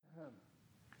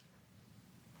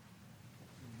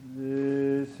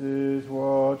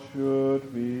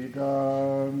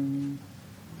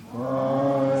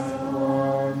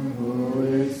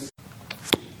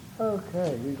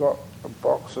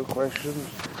box of questions.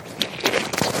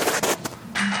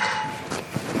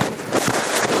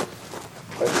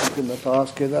 Questions in the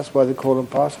basket, that's why they call them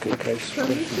basket cases.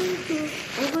 Permission to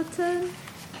overturn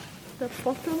the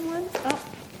bottom one up?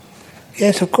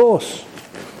 Yes, of course.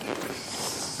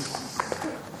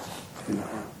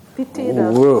 Pity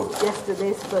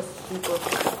yesterday's first people.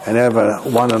 And I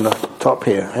have one on the top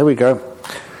here. Here we go.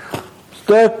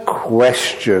 The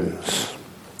questions.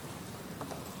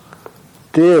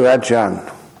 Dear Ajahn,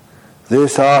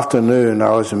 this afternoon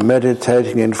I was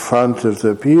meditating in front of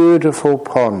the beautiful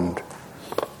pond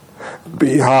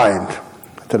behind,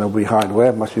 I don't know behind where,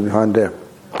 it must be behind there,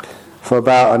 for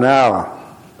about an hour.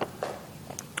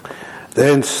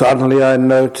 Then suddenly I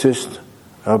noticed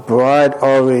a bright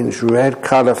orange-red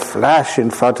colour flash in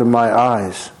front of my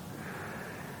eyes.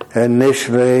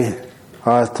 Initially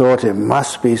I thought it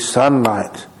must be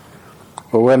sunlight,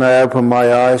 but when I opened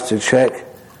my eyes to check,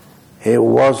 it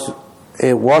wasn't.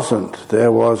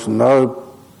 There was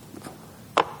no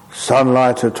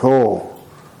sunlight at all.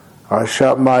 I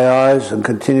shut my eyes and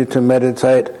continued to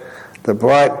meditate. The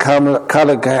bright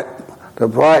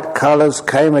colours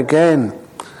came again,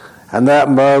 and that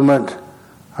moment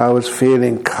I was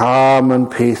feeling calm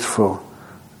and peaceful,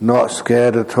 not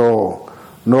scared at all,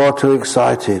 nor too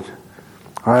excited.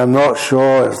 I am not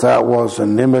sure if that was the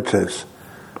nimittas.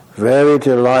 Very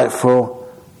delightful,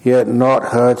 yet not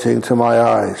hurting to my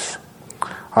eyes.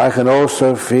 I can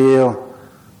also feel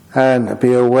and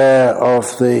be aware of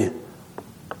the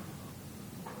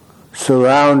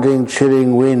surrounding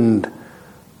chilling wind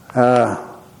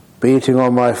beating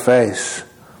on my face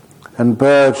and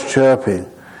birds chirping.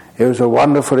 It was a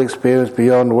wonderful experience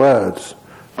beyond words.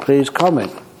 Please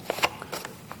comment.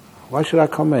 Why should I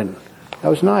comment? That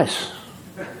was nice.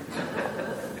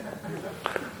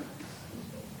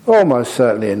 Almost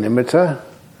certainly a nimitta,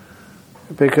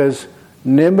 because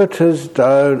nimittas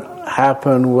don't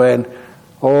happen when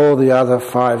all the other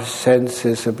five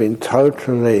senses have been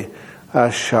totally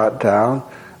shut down.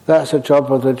 That's a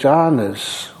job of the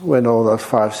jhanas, when all those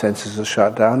five senses are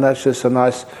shut down. That's just a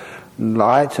nice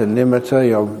light, a nimitta,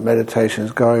 your meditation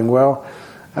is going well.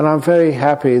 And I'm very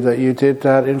happy that you did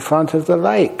that in front of the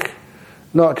lake,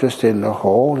 not just in the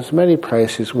hall. There's many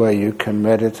places where you can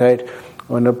meditate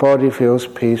when the body feels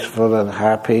peaceful and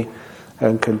happy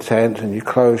and content, and you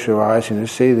close your eyes and you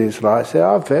see these lights. They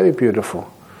are very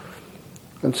beautiful.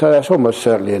 And so that's almost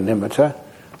certainly a nimitta.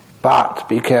 But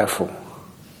be careful,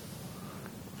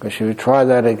 because if you try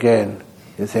that again,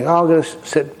 you think, I'm going to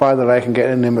sit by the lake and get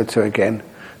a nimitta again.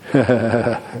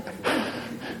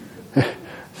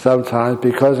 Sometimes,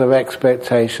 because of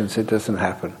expectations, it doesn't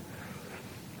happen.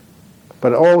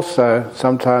 But also,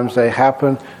 sometimes they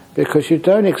happen because you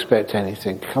don't expect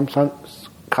anything. It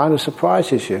kind of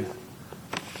surprises you.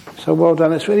 So well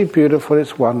done. It's really beautiful.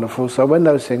 It's wonderful. So when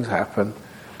those things happen,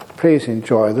 please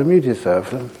enjoy them. You deserve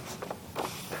them.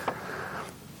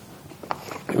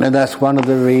 And that's one of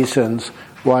the reasons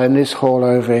why in this hall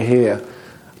over here,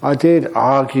 I did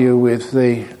argue with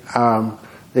the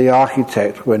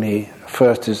architect when he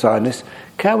first designed this.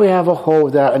 Can we have a hall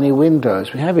without any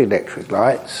windows? We have electric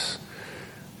lights.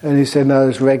 And he said, no,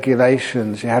 there's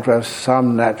regulations. You have to have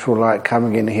some natural light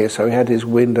coming in here. So we had his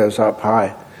windows up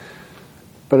high.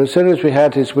 But as soon as we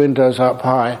had his windows up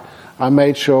high, I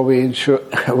made sure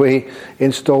we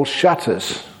installed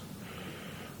shutters.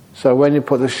 So when you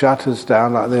put the shutters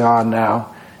down like they are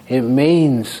now, it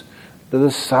means that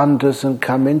the sun doesn't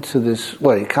come into this.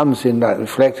 Well, it comes in like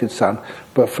reflected sun,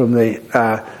 but from the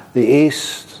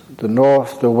east, the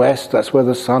north, the west, that's where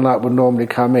the sunlight would normally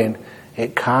come in.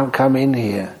 It can't come in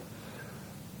here.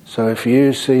 So if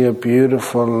you see a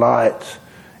beautiful light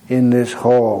in this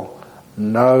hall,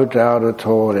 no doubt at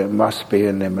all it must be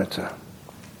a nimitta.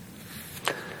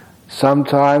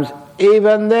 Sometimes,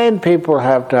 even then, people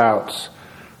have doubts.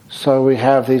 So we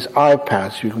have these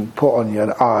iPads you can put on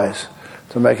your eyes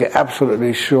to make it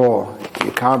absolutely sure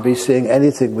you can't be seeing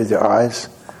anything with your eyes.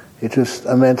 It's just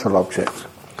a mental object.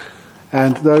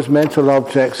 And those mental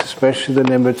objects, especially the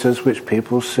nimittas which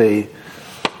people see,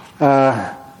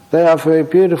 they are very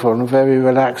beautiful and very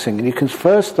relaxing. And you can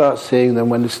first start seeing them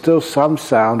when there's still some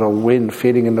sound or wind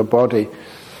feeling in the body,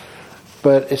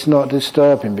 but it's not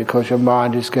disturbing because your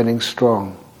mind is getting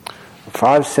strong. The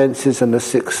five senses and the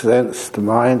sixth sense, the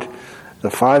mind, the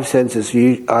five senses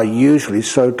are usually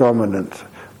so dominant.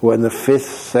 When the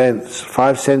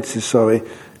five senses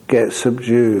get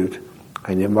subdued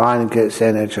and your mind gets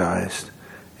energized,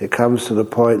 it comes to the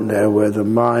point there where the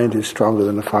mind is stronger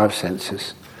than the five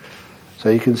senses. So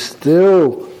you can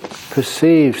still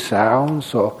perceive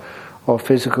sounds or or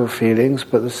physical feelings,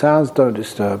 but the sounds don't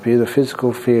disturb you. The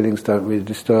physical feelings don't really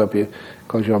disturb you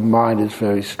because your mind is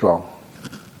very strong.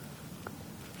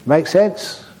 Make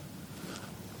sense?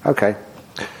 Okay.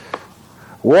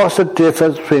 What's the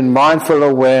difference between mindful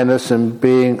awareness and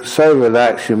being so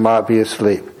relaxed you might be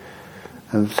asleep?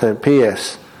 And so,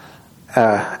 P.S.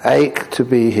 Ache to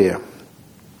be here.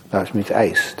 No, it means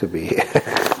ace to be here.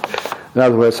 In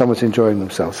other words, someone's enjoying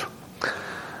themselves.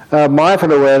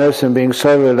 Mindful awareness and being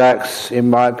so relaxed it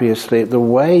might be asleep. The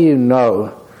way you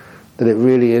know that it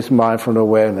really is mindful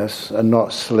awareness and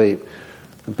not sleep,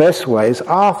 the best way is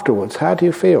afterwards. How do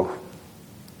you feel?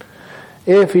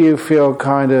 If you feel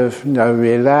kind of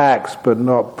relaxed but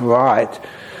not bright,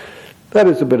 that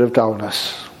is a bit of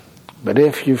dullness. But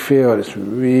if you feel it's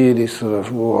really sort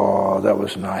of, whoa, that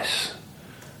was nice,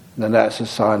 then that's a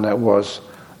sign that was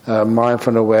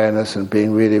mindful awareness and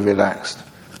being really relaxed.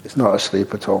 It's not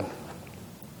asleep at all.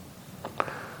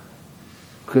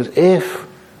 Because if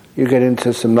you get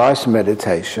into some nice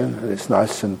meditation, and it's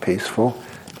nice and peaceful,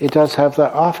 it does have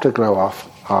that afterglow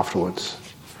afterwards.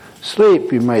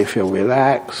 Sleep, you may feel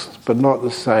relaxed, but not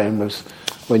the same as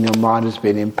when your mind has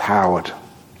been empowered.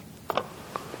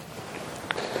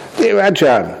 Dear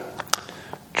Ajahn,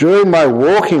 during my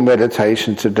walking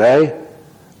meditation today,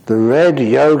 the red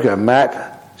yoga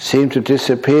mat seemed to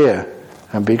disappear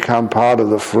and become part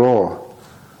of the floor.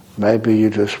 Maybe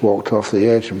you just walked off the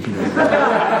edge and...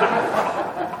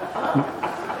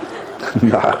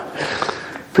 No.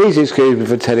 Please excuse me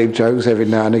for telling jokes every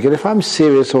now and again. If I'm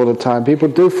serious all the time, people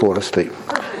do fall asleep.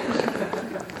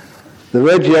 The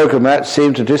red yoga mat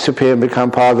seemed to disappear and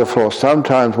become part of the floor.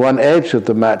 Sometimes one edge of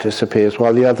the mat disappears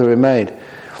while the other remained.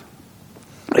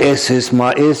 Is this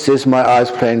my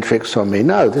eyes playing tricks on me?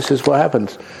 No, this is what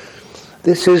happens.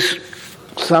 This is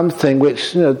something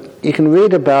which, you can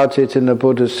read about it in the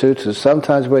Buddha's Sutras.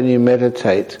 Sometimes when you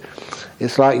meditate,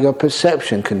 it's like your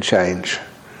perception can change.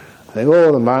 I think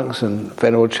all the monks and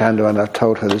Venerable Chandra, and I've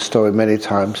told her this story many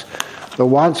times, but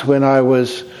once when I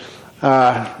was,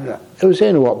 it was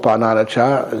in Wat Pah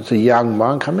Nanachat as a young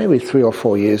monk, maybe 3 or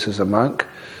 4 years as a monk.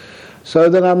 So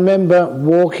then I remember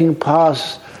walking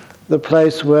past the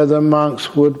place where the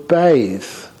monks would bathe,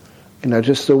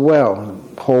 just the well,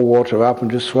 pour water up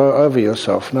and just throw it over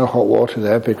yourself. No hot water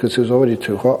there because it was already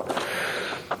too hot.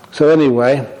 So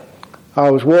anyway, I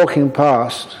was walking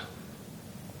past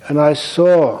and I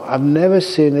saw, I've never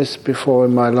seen this before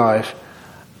in my life,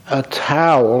 a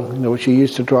towel, which you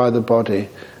used to dry the body,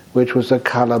 which was the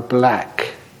colour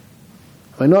black.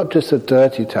 Not just a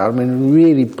dirty towel,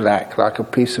 really black, like a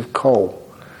piece of coal.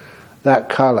 That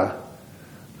colour.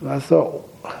 And I thought,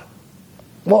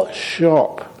 what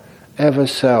shop ever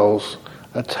sells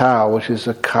a towel which is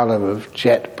the colour of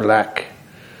jet black,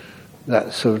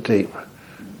 that sort of deep?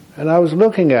 And I was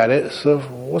looking at it, sort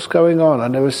of, what's going on?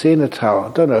 I've never seen a towel.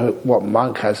 I don't know what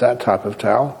monk has that type of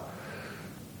towel.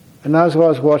 And as I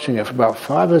was watching it for about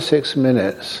 5 or 6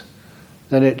 minutes,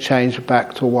 then it changed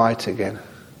back to white again.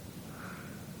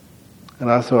 And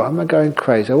I thought, am I going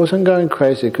crazy? I wasn't going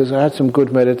crazy because I had some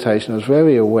good meditation. I was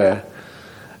very aware.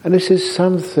 And this is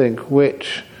something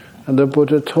which, and the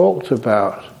Buddha talked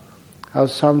about, how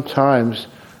sometimes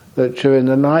that during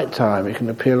the night time it can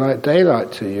appear like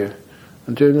daylight to you.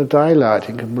 And during the daylight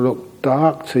it can look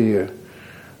dark to you.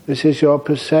 This is your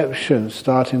perception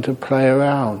starting to play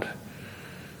around.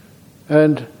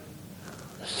 And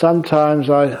sometimes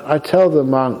I tell the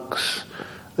monks,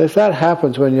 if that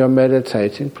happens when you're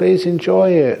meditating, please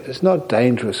enjoy it. It's not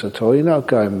dangerous at all. You're not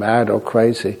going mad or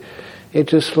crazy.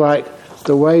 It's just like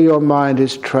the way your mind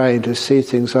is trained to see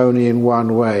things only in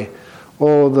one way.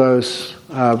 All those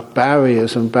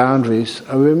barriers and boundaries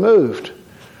are removed.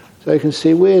 So you can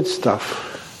see weird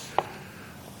stuff.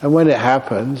 And when it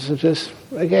happens, just,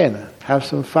 again, have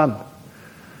some fun.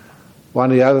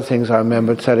 One of the other things I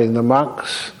remember telling the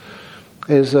monks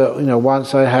is that,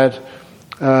 once I had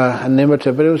a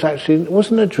nimitta, but it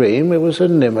wasn't a dream, it was a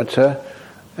nimitta,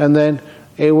 and then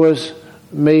it was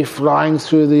me flying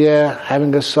through the air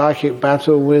having a psychic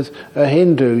battle with a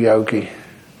Hindu yogi.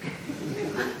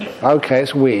 Okay,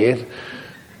 it's weird,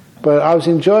 but I was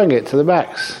enjoying it to the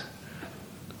max.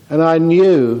 And I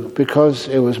knew, because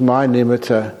it was my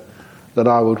nimitta, that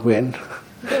I would win.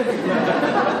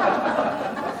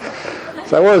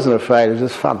 So I wasn't afraid, it was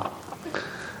just fun.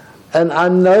 And I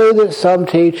know that some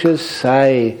teachers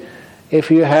say,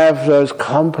 if you have those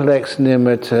complex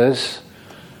nimittas,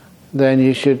 then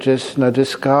you should just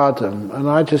discard them. And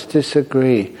I just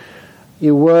disagree.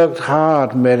 You worked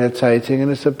hard meditating,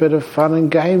 and it's a bit of fun and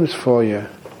games for you.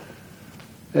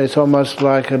 It's almost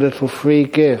like a little free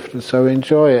gift, and so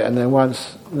enjoy it. And then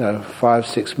once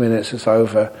 5-6 minutes is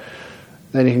over,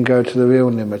 Then you can go to the real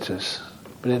nimittas.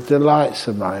 But it delights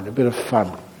the mind, a bit of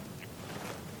fun.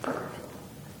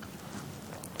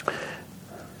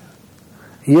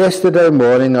 Yesterday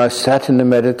morning I sat in the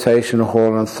meditation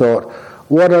hall and thought,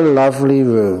 what a lovely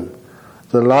room.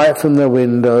 The light from the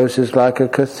windows is like a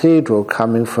cathedral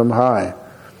coming from high.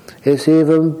 It's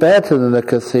even better than a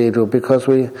cathedral because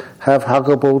we have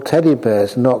huggable teddy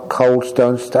bears, not cold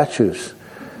stone statues.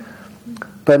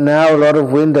 But now a lot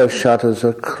of window shutters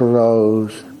are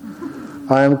closed.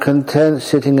 I am content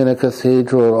sitting in a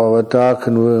cathedral or a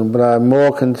darkened room, but I am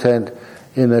more content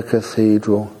in a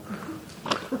cathedral.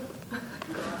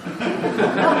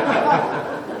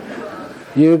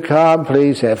 You can't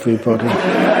please everybody.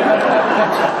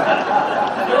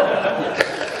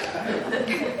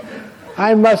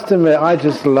 I must admit, I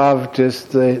just love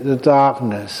the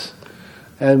darkness.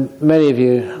 And many of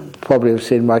you probably have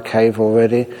seen my cave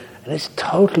already, and it's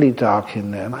totally dark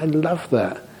in there, and I love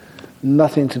that.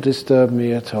 Nothing to disturb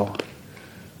me at all.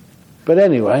 But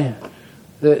anyway,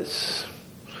 I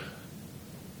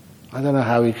don't know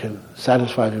how we can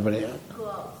satisfy everybody. Go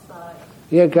outside.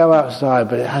 Yeah, go outside,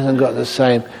 but it hasn't got the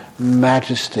same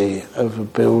majesty of a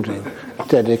building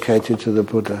dedicated to the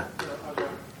Buddha.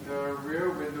 The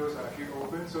rear windows are actually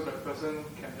open, so the person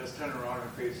can just turn around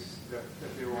and face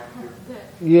if they want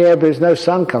to. Yeah, but there's no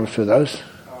sun comes through those.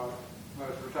 Well,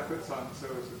 it's reflected sun, so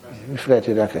it's the best.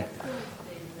 Reflected, okay.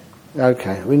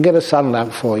 Okay, we can get a sun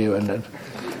lamp for you, and then,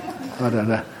 I don't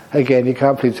know. Again, you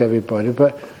can't please everybody,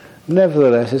 but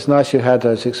nevertheless, it's nice you had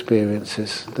those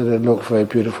experiences, that it looked very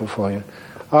beautiful for you.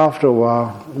 After a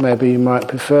while, maybe you might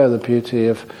prefer the beauty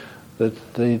of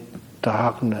the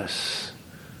darkness,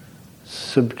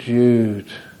 subdued,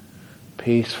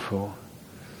 peaceful.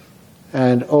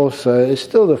 And also, it's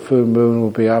still the full moon will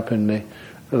be up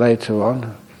later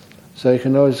on, so you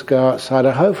can always go outside.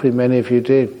 And hopefully many of you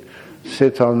did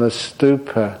sit on the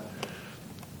stupa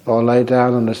or lay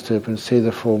down on the stupa and see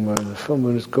the full moon. The full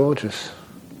moon is gorgeous.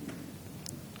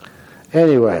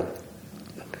 Anyway,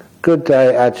 good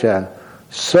day, Ajahn.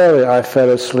 Sorry I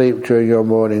fell asleep during your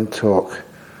morning talk.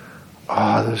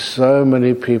 There's so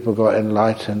many people got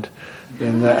enlightened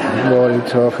in that morning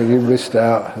talk and you missed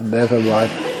out. Never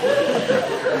mind.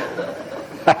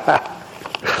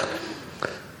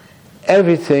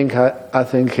 Everything, I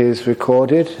think, is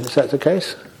recorded. Is that the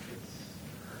case?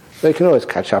 So you can always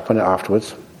catch up on it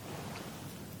afterwards.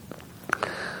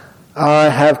 I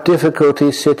have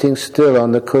difficulty sitting still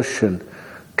on the cushion.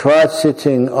 Tried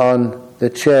sitting on the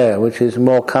chair, which is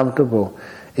more comfortable.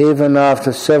 Even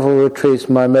after several retreats,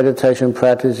 my meditation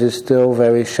practice is still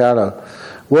very shallow.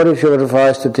 What is your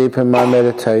advice to deepen my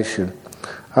meditation?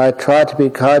 I try to be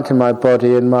kind to my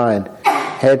body and mind.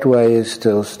 Headway is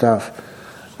still stuff.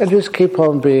 And just keep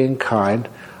on being kind.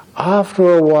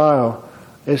 After a while,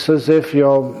 it's as if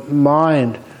your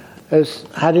mind has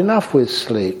had enough with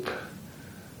sleep,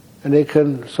 and it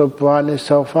can sort of brighten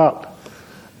itself up.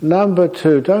 Number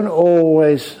 2, don't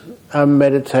always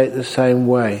meditate the same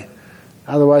way.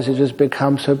 Otherwise it just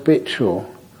becomes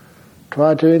habitual.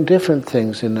 Try doing different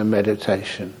things in the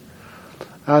meditation.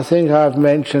 I think I've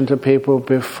mentioned to people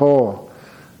before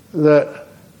that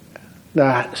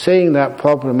seeing that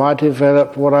problem, I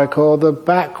developed what I call the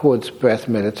backwards breath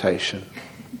meditation.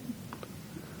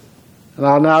 And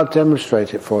I'll now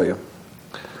demonstrate it for you.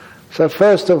 So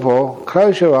first of all,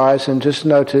 close your eyes and just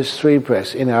notice 3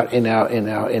 breaths, in, out, in, out, in,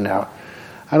 out, in, out.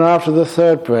 And after the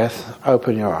 3rd breath,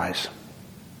 open your eyes.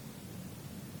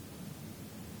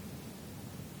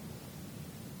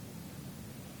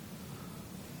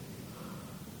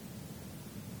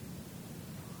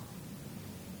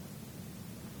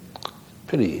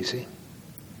 Pretty easy.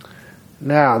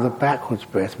 Now, the backwards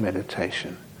breath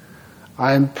meditation.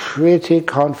 I'm pretty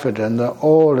confident that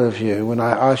all of you, when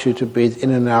I asked you to breathe in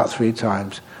and out 3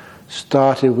 times,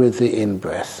 started with the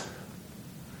in-breath.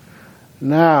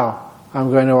 Now, I'm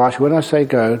going to ask you, when I say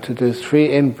go, to do 3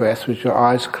 in-breaths with your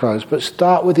eyes closed, but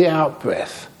start with the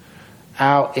out-breath.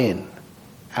 Out, in,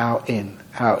 out, in,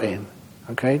 out, in.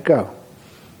 Okay, go.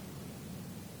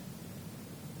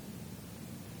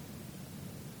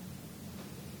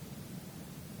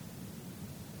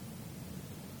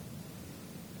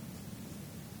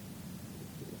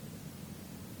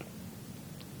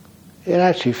 It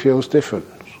actually feels different.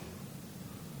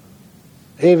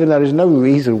 Even though there's no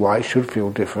reason why it should feel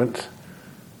different,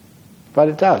 but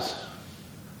it does.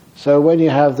 So when you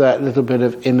have that little bit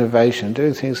of innovation,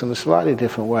 doing things in a slightly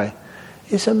different way,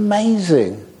 it's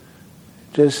amazing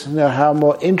just how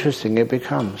more interesting it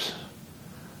becomes.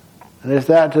 And if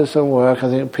that doesn't work, I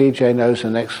think PJ knows the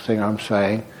next thing I'm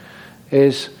saying,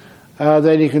 is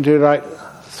then you can do like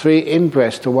 3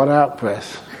 in-breaths to 1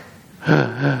 out-breath.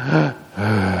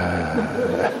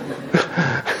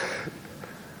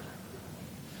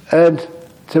 And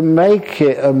to make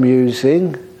it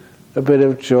amusing, a bit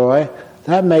of joy,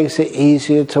 that makes it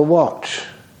easier to watch.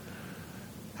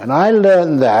 And I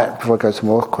learned that, before I go to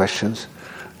more questions,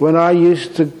 when I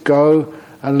used to go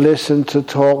and listen to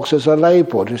talks as a lay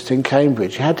Buddhist in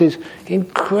Cambridge. You had these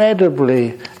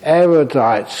incredibly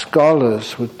erudite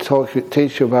scholars who would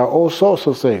teach you about all sorts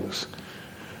of things.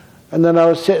 And then I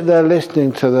would sit there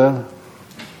listening to them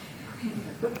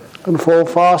and fall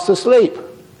fast asleep.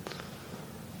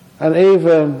 And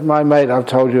even my mate I've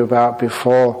told you about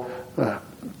before,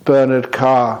 Bernard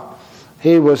Carr,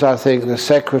 he was, I think, the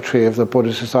secretary of the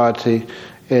Buddhist Society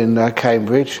in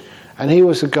Cambridge, and he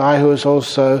was the guy who was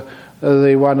also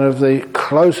one of the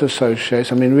close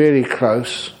associates, I mean really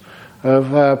close,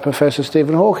 of Professor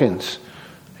Stephen Hawkins.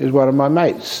 He's one of my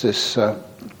mates, this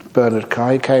Bernard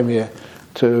Carr. He came here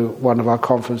to one of our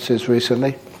conferences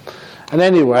recently. And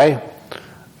anyway,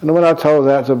 and when I told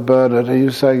that to Bernard, he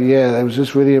was saying, yeah, it was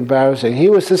just really embarrassing. He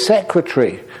was the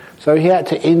secretary, so he had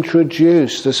to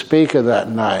introduce the speaker that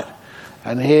night.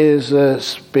 And here's the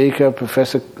speaker,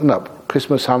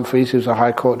 Christmas Humphreys, who's a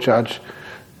High Court judge,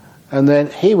 and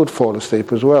then he would fall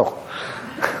asleep as well.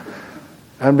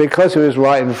 And because he was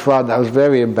right in front, that was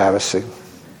very embarrassing.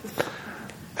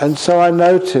 And so I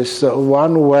noticed that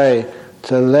one way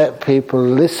to let people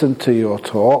listen to your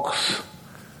talks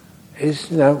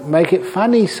is, make it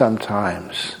funny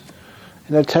sometimes.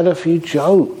 Tell a few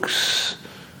jokes,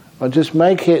 or just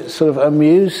make it sort of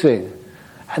amusing.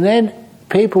 And then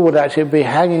people would actually be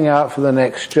hanging out for the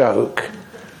next joke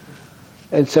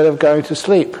instead of going to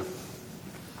sleep.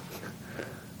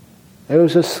 It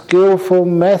was a skillful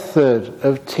method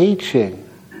of teaching,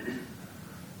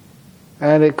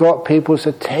 and it got people's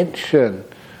attention,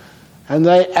 and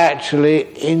they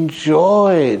actually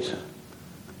enjoyed,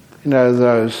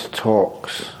 those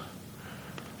talks.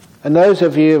 And those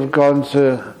of you who have gone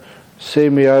to see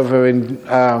me over in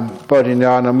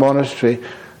Bodhinyana Monastery,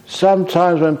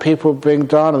 sometimes when people bring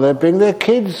dana, they bring their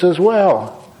kids as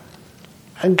well.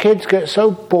 And kids get so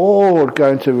bored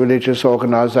going to religious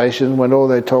organisations when all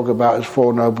they talk about is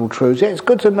Four Noble Truths. Yeah, it's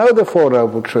good to know the Four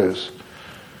Noble Truths.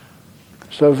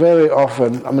 So very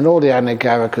often, all the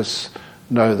Anagarikas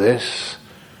know this,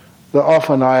 that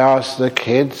often I ask the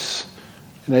kids,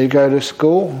 you go to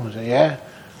school? I say, yeah.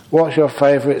 What's your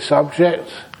favourite subject?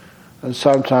 And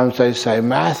sometimes they say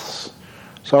maths.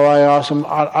 So I ask them,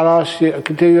 I'll ask you, I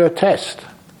could do you a test.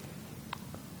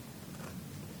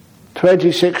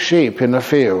 26 sheep in the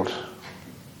field.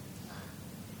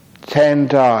 10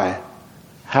 die.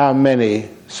 How many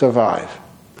survive?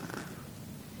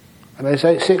 And they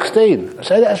say 16. I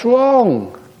say, that's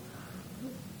wrong.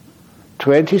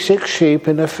 26 sheep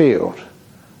in the field.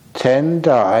 10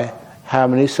 die. How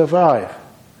many survive?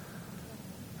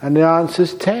 And the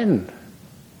answer's 10.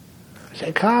 I say,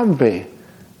 it can't be.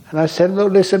 And I said,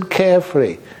 look, listen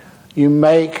carefully. You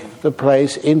make the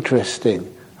place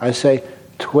interesting. I say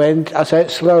it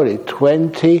slowly,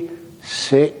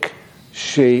 26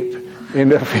 sheep in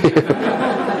the field.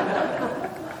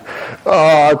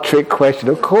 Oh, trick question.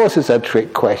 Of course it's a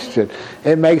trick question.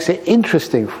 It makes it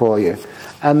interesting for you.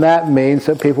 And that means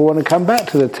that people want to come back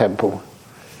to the temple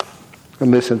and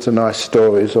listen to nice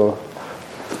stories or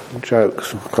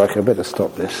jokes. Crikey, I better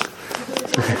stop this.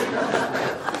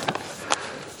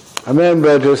 I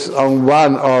remember just on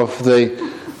one of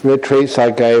the retreats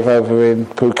I gave over in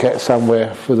Phuket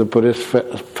somewhere for the Buddhist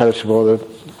Fellowship or the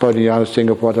Bodhinyana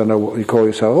Singapore, I don't know what you call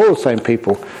yourself, all the same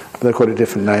people, but they call it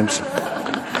different names.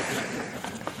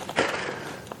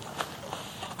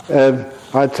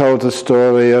 I told the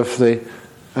story of the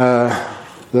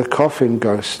coffin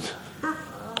ghost.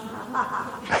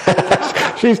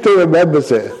 She still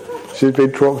remembers it. She's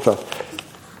been talked of.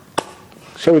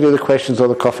 Shall we do the questions or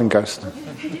the coffin ghost?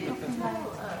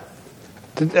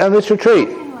 On this retreat?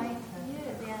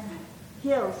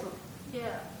 Here also.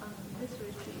 Yeah, on this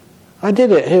retreat. I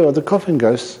did it here, the coffin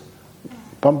ghost.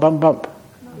 Bump, bump, bump.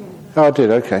 Oh, I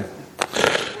did, okay.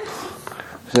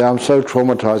 See, I'm so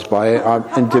traumatized by it, I'm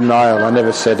in denial, I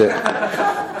never said it.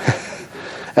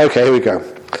 Okay, here we go.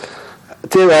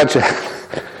 Dear Ajahn,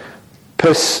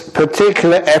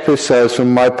 particular episodes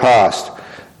from my past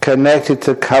connected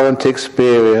to current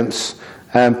experience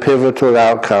and pivotal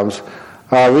outcomes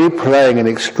are replaying in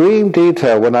extreme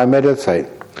detail when I meditate.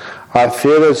 I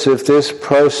feel as if this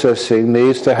processing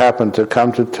needs to happen to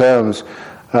come to terms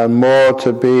and more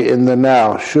to be in the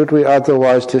now. Should we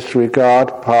otherwise disregard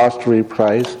past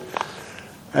replays?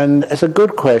 And it's a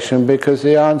good question because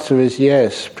the answer is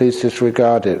yes, please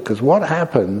disregard it. Because what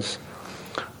happens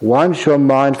once your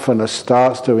mindfulness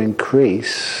starts to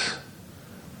increase,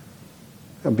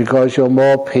 and because you're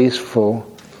more peaceful,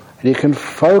 and you can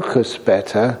focus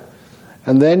better,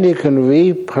 and then you can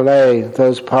replay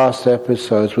those past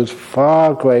episodes with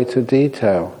far greater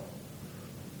detail.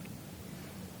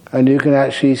 And you can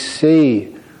actually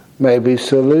see maybe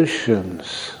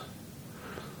solutions.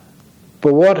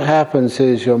 But what happens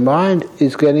is your mind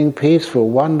is getting peaceful,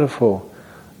 wonderful.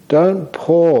 Don't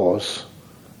pause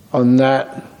on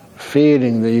that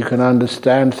feeling that you can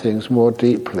understand things more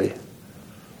deeply.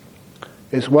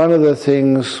 It's one of the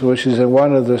things which is in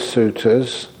one of the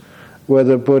suttas where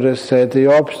the Buddha said the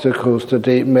obstacles to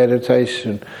deep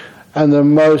meditation, and the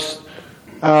most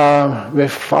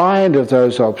refined of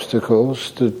those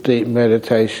obstacles to deep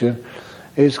meditation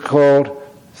is called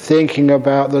thinking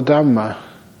about the Dhamma.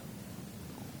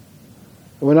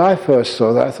 When I first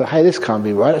saw that, I thought, hey, this can't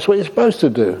be right. That's what you're supposed to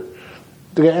do,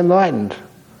 to get enlightened.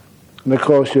 And of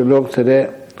course you looked at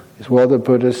it, it's what the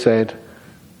Buddha said,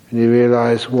 and you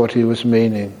realize what he was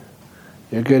meaning.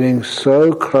 You're getting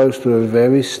so close to a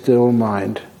very still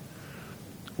mind,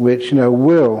 which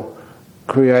will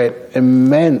create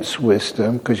immense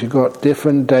wisdom, because you've got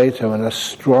different data and a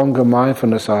stronger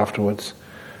mindfulness afterwards.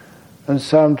 And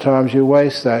sometimes you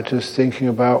waste that just thinking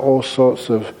about all sorts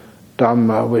of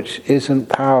Dhamma which isn't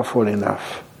powerful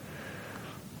enough.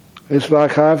 It's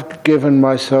like I've given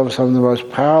myself some of the most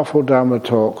powerful Dhamma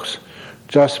talks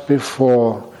just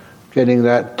before getting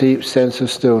that deep sense of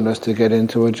stillness to get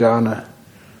into a jhana.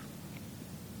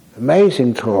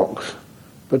 Amazing talks,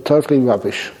 but totally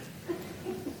rubbish.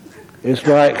 It's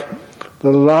like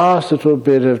the last little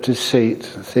bit of deceit,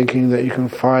 thinking that you can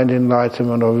find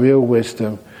enlightenment or real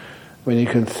wisdom when you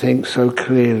can think so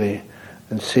clearly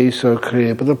and see so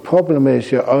clearly. But the problem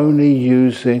is you're only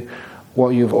using what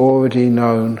you've already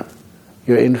known.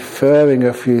 You're inferring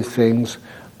a few things,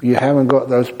 but you haven't got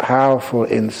those powerful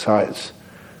insights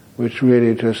which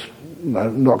really just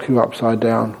knock you upside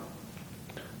down.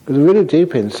 Because they're really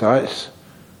deep insights,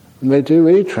 and they do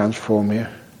really transform you.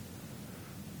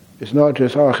 It's not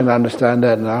just, I can understand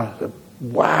that now.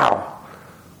 Wow,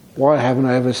 why haven't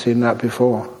I ever seen that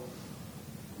before?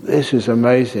 This is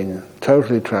amazing. It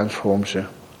totally transforms you.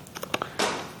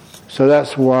 So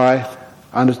that's why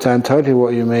I understand totally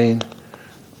what you mean.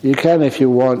 You can, if you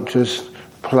want, just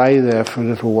play there for a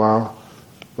little while.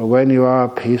 But when you are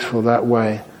peaceful that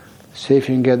way, see if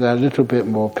you can get that little bit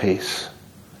more peace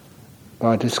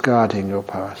by discarding your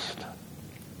past.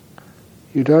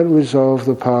 You don't resolve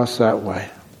the past that way.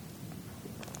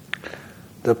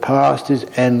 The past is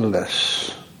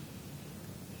endless.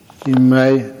 You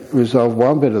may resolve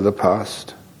one bit of the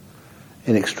past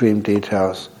in extreme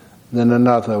details, then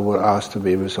another will ask to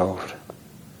be resolved.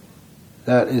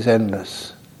 That is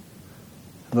endless.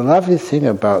 The lovely thing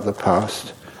about the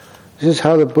past, this is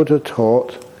how the Buddha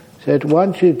taught, said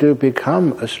once you do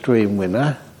become a stream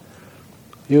winner,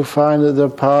 you'll find that the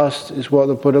past is what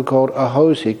the Buddha called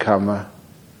ahosi karma,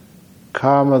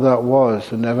 karma that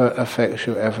was and never affects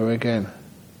you ever again.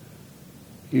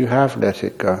 You have let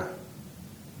it go.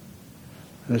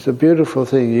 And it's a beautiful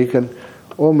thing. You can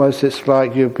almost, it's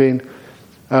like you've been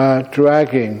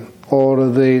dragging all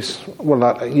of these,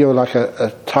 you're like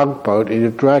a tugboat, and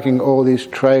you're dragging all these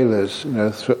trailers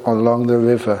along the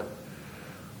river.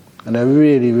 And they're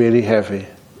really, really heavy.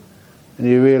 And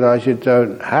you realize you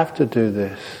don't have to do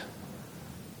this.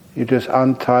 You just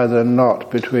untie the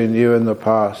knot between you and the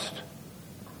past.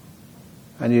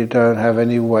 And you don't have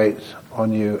any weight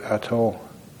on you at all.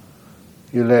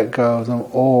 You let go of them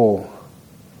all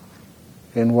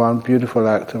in one beautiful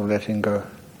act of letting go.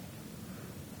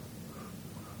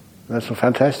 That's a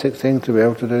fantastic thing to be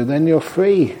able to do. Then you're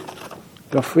free.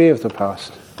 You're free of the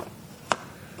past.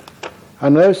 I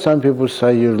know some people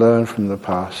say you learn from the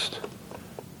past,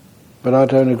 but I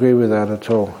don't agree with that at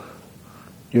all.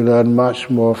 You learn much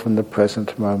more from the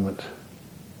present moment.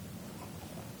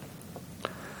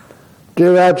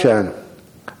 Dear Ajahn,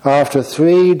 after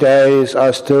 3 days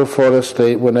I still fall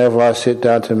asleep whenever I sit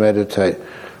down to meditate.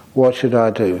 What should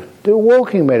I do? Do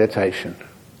walking meditation.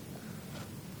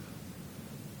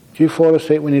 Do you fall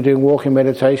asleep when you're doing walking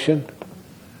meditation?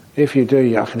 If you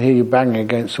do, I can hear you banging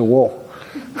against the wall.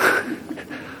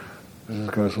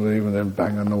 Just go to sleep and then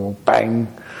bang on the wall. Bang!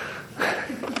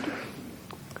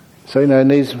 So, in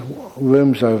these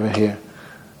rooms over here.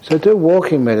 So do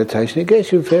walking meditation. It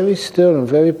gets you very still and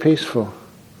very peaceful.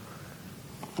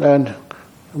 And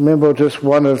remember just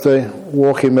one of the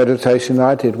walking meditation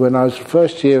I did when I was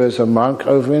first year as a monk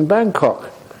over in Bangkok.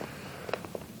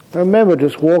 I remember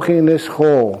just walking in this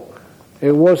hall.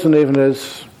 It wasn't even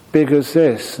as big as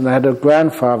this, and I had a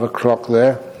grandfather clock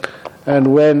there.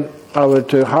 And when I would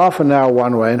do half an hour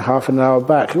one way and half an hour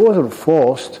back, it wasn't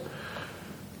forced.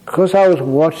 Because I was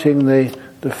watching the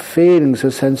the feelings,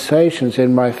 the sensations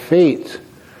in my feet,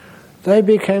 they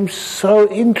became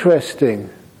so interesting.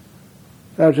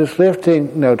 I was just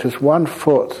lifting, just one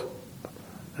foot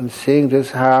and seeing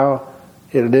just how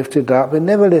it lifted up. It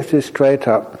never lifted straight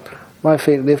up. My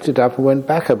feet lifted up and went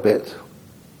back a bit.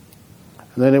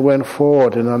 And then it went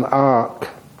forward in an arc.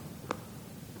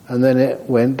 And then it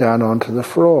went down onto the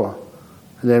floor.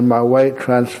 And then my weight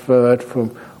transferred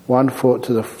from one foot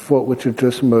to the foot which had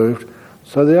just moved,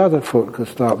 so the other foot could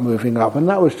start moving up. And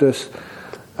that was just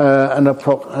a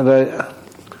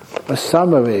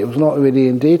summary. It was not really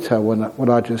in detail what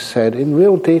I just said. In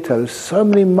real detail, so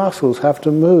many muscles have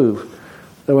to move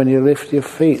that when you lift your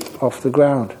feet off the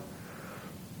ground.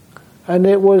 And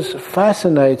it was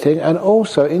fascinating and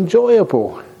also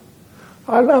enjoyable.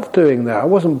 I loved doing that. I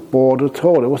wasn't bored at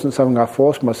all. It wasn't something I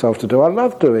forced myself to do. I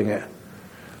loved doing it.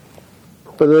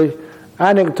 But the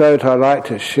anecdote I like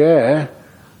to share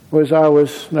was I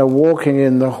was walking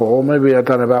in the hall, maybe I'd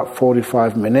done about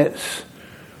 45 minutes,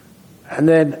 and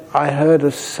then I heard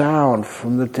a sound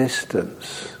from the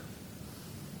distance.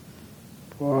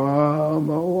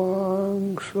 Brahma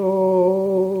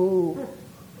Wangso.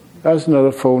 That's not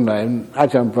a full name.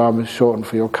 Ajahn Brahm is shortened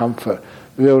for your comfort.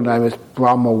 The real name is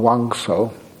Brahma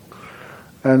Wangso.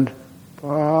 And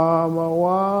Brahma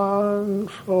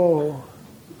Wangso.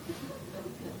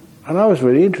 And I was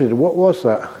really interested. What was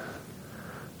that?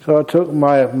 So I took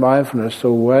my mindfulness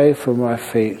away from my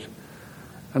feet,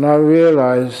 and I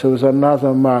realized there was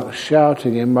another monk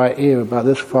shouting in my ear about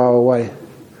this far away.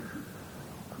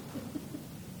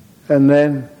 And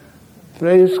then he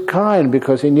was kind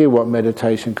because he knew what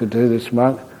meditation could do, this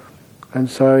monk, and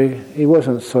so he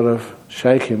wasn't sort of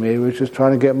shaking me, he was just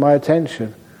trying to get my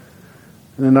attention.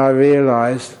 And then I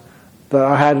realized that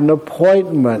I had an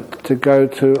appointment to go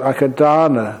to like a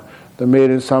dana, the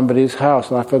meal in somebody's house,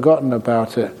 and I'd forgotten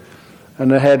about it. And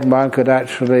the head monk had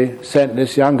actually sent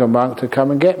this younger monk to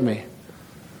come and get me.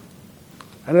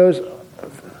 And it was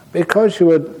because you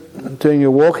were doing your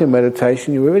walking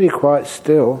meditation, you were really quite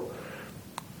still.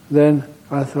 Then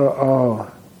I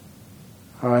thought,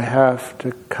 I have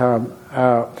to come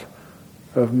out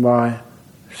of my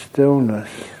stillness.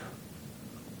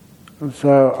 And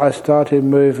so I started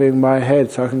moving my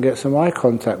head so I can get some eye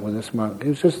contact with this monk. He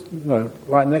was just,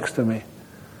 right next to me.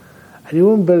 And you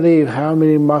wouldn't believe how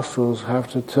many muscles have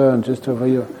to turn just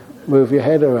to move your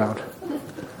head around.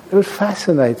 It was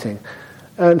fascinating.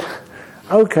 And,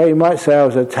 okay, you might say I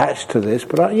was attached to this,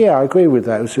 but I agree with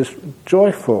that. It was just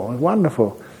joyful and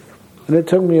wonderful. And it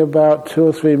took me about 2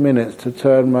 or 3 minutes to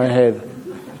turn my head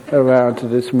around to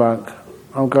this monk.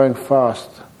 I'm going fast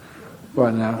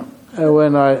right now. And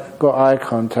when I got eye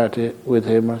contact with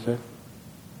him, I said,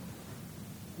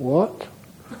 "What?"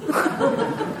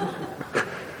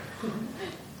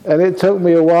 And it took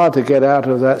me a while to get out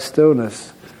of that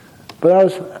stillness. But I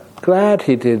was glad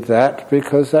he did that,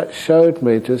 because that showed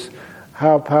me just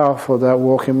how powerful that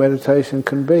walking meditation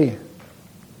can be.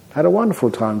 I had a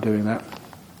wonderful time doing that.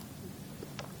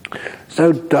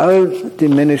 So don't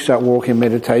diminish that walking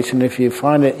meditation. If you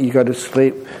find that you go to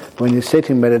sleep when you're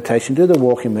sitting meditation, do the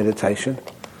walking meditation.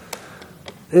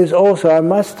 There's also, I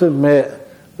must admit,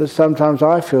 that sometimes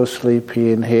I feel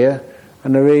sleepy in here,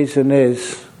 and the reason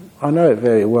is, I know it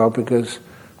very well because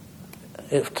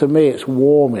to me it's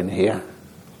warm in here.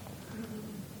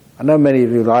 I know many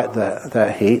of you like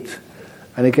that heat,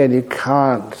 and again you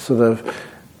can't sort of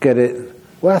get it.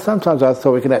 Well, sometimes I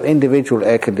thought we can have individual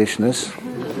air conditioners.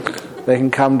 They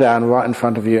can come down right in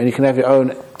front of you and you can have your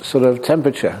own sort of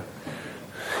temperature.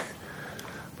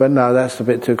 But no, that's a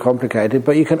bit too complicated.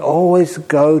 But you can always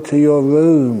go to your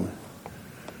room.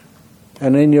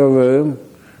 And in your room,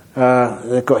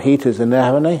 they've got heaters in there,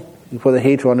 haven't they? You put the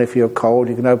heater on if you're cold.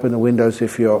 You can open the windows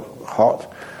if you're hot.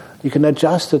 You can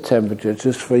adjust the temperature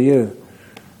just for you.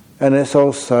 And it's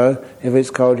also, if it's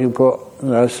cold, you put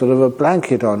sort of a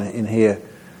blanket on it in here.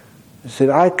 I said,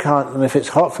 I can't, and if it's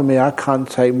hot for me, I can't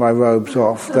take my robes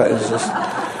off. That is just.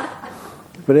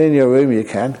 But in your room you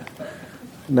can.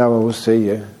 No one will see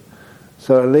you.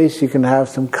 So at least you can have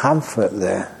some comfort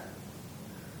there.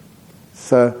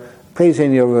 So please,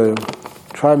 in your room,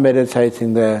 try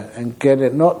meditating there and get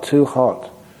it not too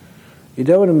hot. You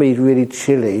don't want to be really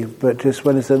chilly, but just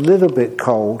when it's a little bit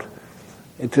cold,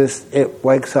 it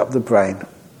wakes up the brain.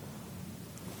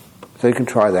 So you can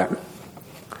try that.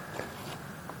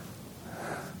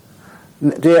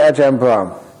 Dear Ajahn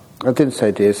Brahm, I didn't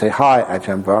say dear, say hi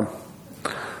Ajahn Brahm.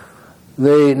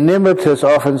 The nimittas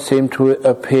often seem to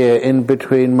appear in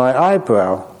between my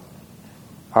eyebrows,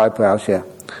 yeah.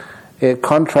 It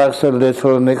contracts a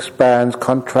little and expands,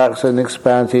 contracts and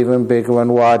expands even bigger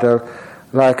and wider,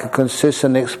 like a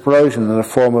consistent explosion in the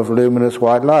form of luminous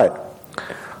white light.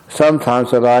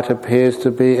 Sometimes the light appears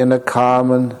to be in a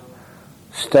calm and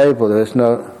stable. There is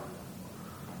no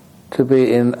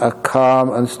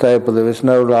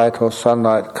light or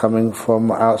sunlight coming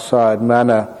from outside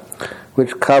manner,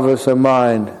 which covers the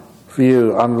mind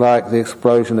view, unlike the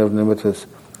explosion of nimittas.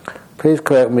 Please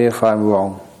correct me if I'm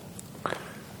wrong.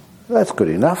 That's good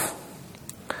enough.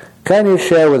 Can you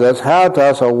share with us how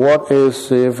does or what is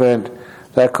the event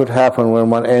that could happen when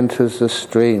one enters the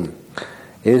stream?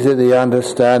 Is it the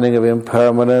understanding of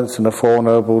impermanence and the Four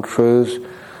Noble Truths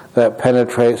that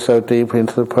penetrates so deeply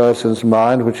into the person's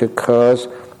mind, which occurs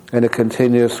in a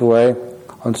continuous way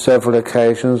on several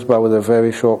occasions but with a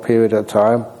very short period of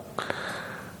time?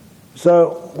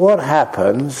 So what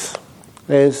happens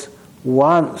is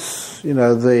once, you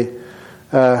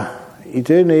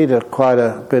do need quite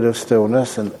a bit of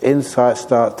stillness and insight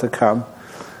starts to come.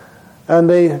 And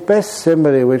the best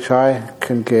simile which I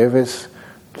can give is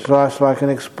just like an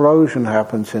explosion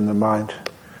happens in the mind.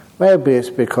 Maybe it's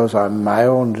because I'm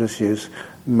male and just use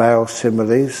male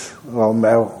similes or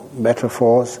male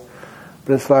metaphors,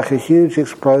 but it's like a huge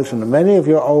explosion. And many of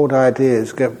your old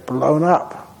ideas get blown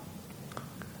up.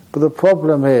 But the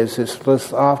problem is, it's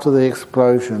just after the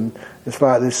explosion, it's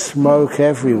like there's smoke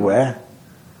everywhere.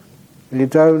 You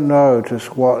don't know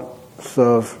just what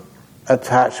sort of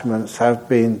attachments have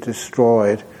been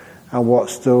destroyed and what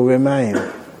still remain.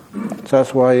 So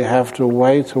that's why you have to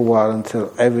wait a while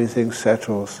until everything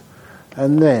settles.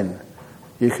 And then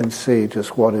you can see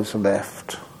just what is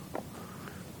left.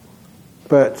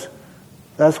 But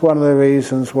that's one of the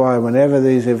reasons why whenever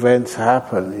these events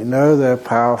happen, you know they're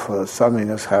powerful, that something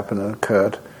has happened and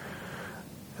occurred.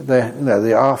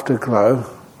 The afterglow,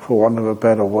 for want of a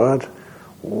better word,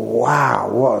 wow,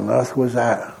 what on earth was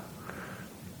that?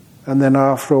 And then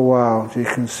after a while, you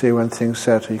can see when things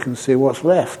settle, you can see what's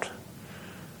left.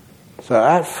 So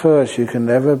at first, you can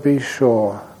never be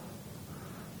sure.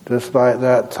 Just like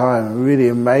that time, really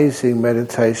amazing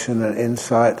meditation and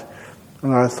insight.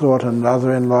 And I thought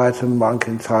another enlightened monk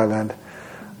in Thailand.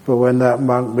 But when that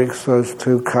monk mixed those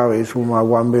 2 curries with my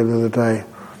 1 meal of the day,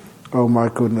 oh my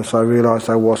goodness, I realized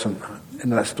I wasn't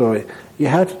in that story. You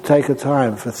have to take a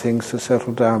time for things to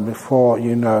settle down before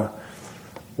you know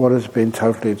what has been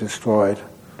totally destroyed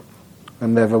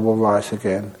and never will rise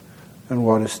again, and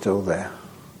what is still there.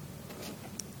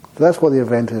 So that's what the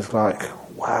event is like.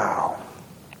 Wow.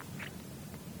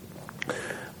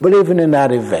 But even in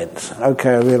that event,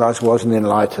 okay, I realised I wasn't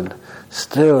enlightened.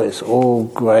 Still, it's all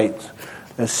great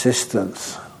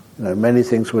assistance. Many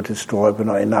things were destroyed, but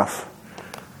not enough.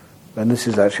 And this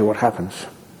is actually what happens.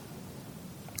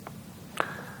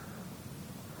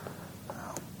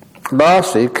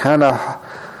 Lastly, can a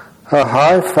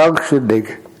high-functioning...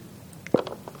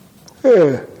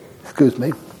 excuse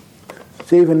me.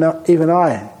 So even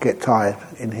I get tired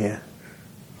in here.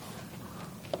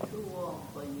 Too warm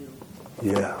for you.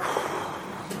 Yeah.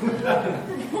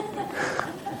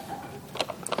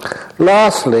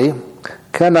 Lastly,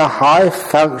 can a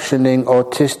high-functioning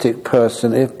autistic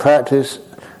person, if practice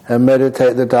and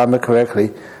meditate the Dhamma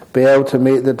correctly, be able to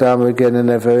meet the Dhamma again in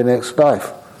their very next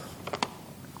life?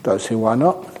 Don't see why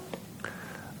not.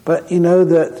 But you know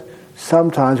that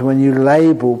sometimes when you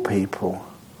label people,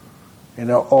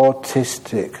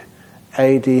 autistic,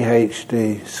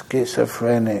 ADHD,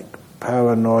 schizophrenic,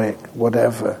 paranoid,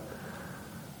 whatever,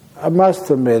 I must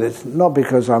admit it's not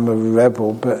because I'm a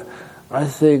rebel, but I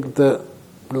think that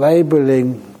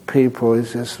labeling people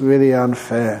is just really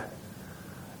unfair.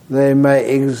 They may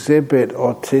exhibit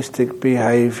autistic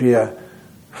behavior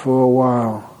for a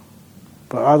while,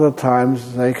 but other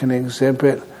times they can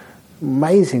exhibit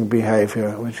amazing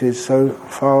behavior, which is so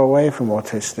far away from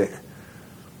autistic.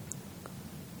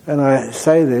 And I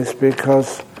say this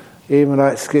because even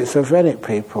like schizophrenic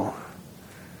people,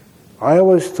 I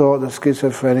always thought that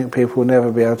schizophrenic people would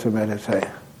never be able to meditate.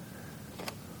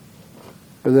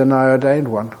 But then I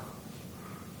ordained one.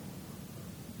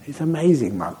 He's an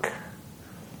amazing monk.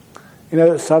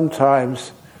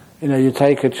 Sometimes, you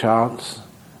take a chance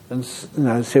and,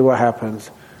 see what happens.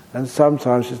 And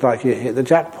sometimes it's like you hit the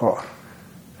jackpot.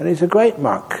 And he's a great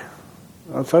monk.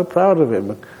 I'm so proud of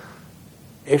him.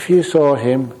 If you saw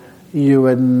him, you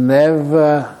would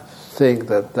never think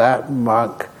that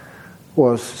monk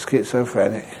was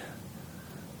schizophrenic.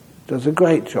 Does a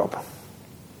great job.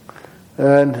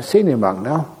 And a senior monk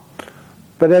now.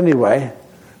 But anyway,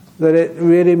 that it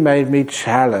really made me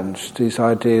challenge these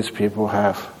ideas people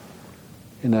have,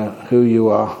 who you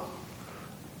are.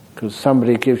 Because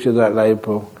somebody gives you that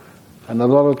label, and a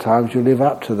lot of times you live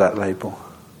up to that label.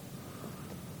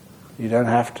 You don't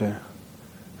have to.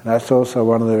 And that's also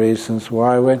one of the reasons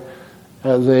why when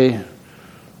at the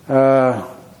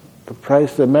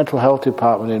place, the mental health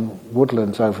department in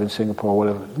Woodlands over in Singapore,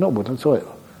 whatever, not Woodlands, or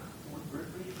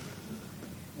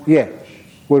yeah,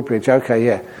 Woodbridge, okay,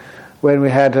 yeah. When we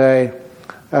had a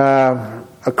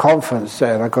conference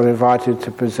there, and I got invited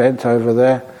to present over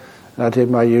there, and I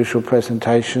did my usual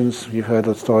presentations. You've heard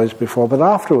the stories before, but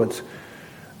afterwards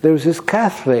there was this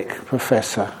Catholic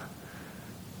professor,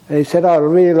 and he said, "Oh, I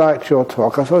really liked your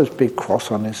talk." I saw this big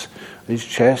cross on his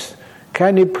chest.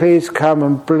 "Can you please come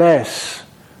and bless,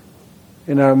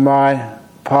 my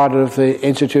part of the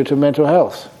Institute of Mental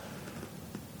Health?"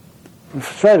 And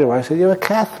straight away I said, "You're a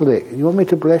Catholic. You want me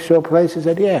to bless your place?" He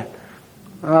said, "Yeah."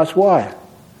 I asked why.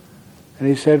 And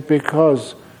he said,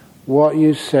 "Because what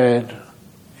you said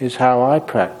is how I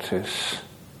practice."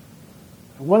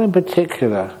 One in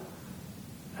particular,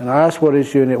 and I asked what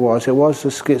his unit was. It was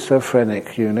the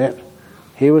schizophrenic unit.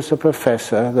 He was the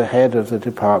professor, the head of the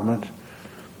department.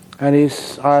 And I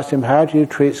asked him, "How do you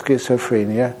treat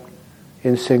schizophrenia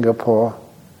in Singapore?"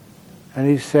 And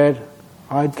he said,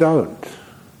 "I don't.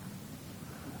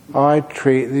 I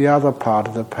treat the other part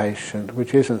of the patient,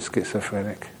 which isn't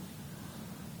schizophrenic."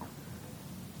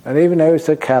 And even though he's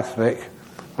a Catholic,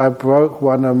 I broke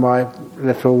one of my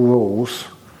little rules.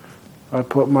 I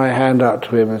put my hand up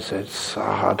to him and said,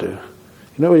 "Sadhu." You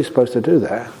know you're supposed to do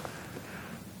that.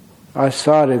 I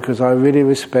started because I really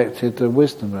respected the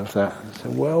wisdom of that. I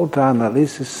said, "Well done, at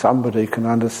least somebody can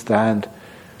understand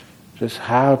just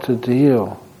how to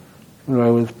deal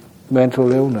with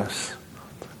mental illness."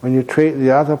 When you treat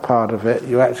the other part of it,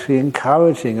 you're actually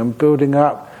encouraging and building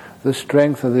up the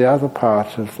strength of the other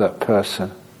part of that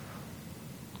person.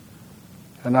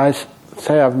 And I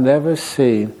say I've never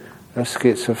seen a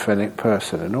schizophrenic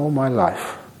person in all my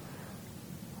life.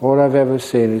 All I've ever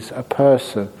seen is a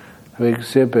person who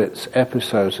exhibits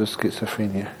episodes of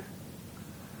schizophrenia.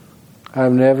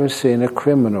 I've never seen a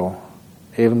criminal,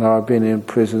 even though I've been in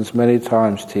prisons many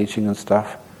times teaching and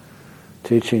stuff,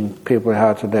 teaching people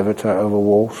how to levitate over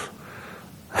walls.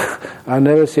 I've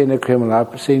never seen a criminal.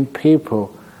 I've seen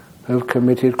people who've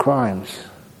committed crimes.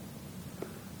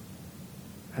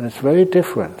 And it's very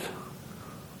different.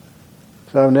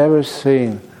 So I've never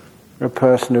seen a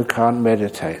person who can't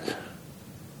meditate.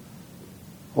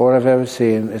 All I've ever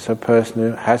seen is a person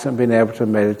who hasn't been able to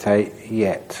meditate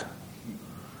yet.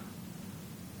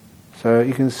 So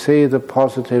you can see the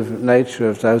positive nature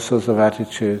of those sorts of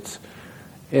attitudes.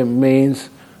 It means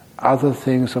other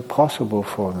things are possible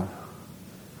for them.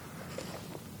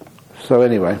 So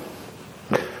anyway,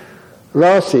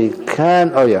 lastly,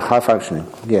 high functioning,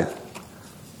 yeah.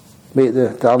 Meet the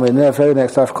Dharma in their very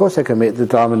next life. Of course they can meet the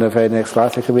Dharma in their very next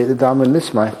life. They can meet the Dharma in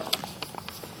this life.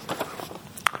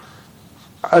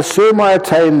 Assume I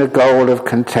attain the goal of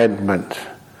contentment.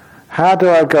 How do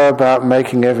I go about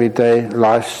making everyday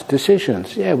life's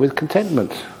decisions? Yeah, with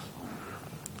contentment.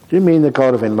 Do you mean the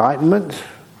goal of enlightenment?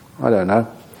 I don't know.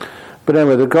 But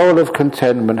anyway, the goal of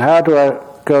contentment, how do I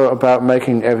go about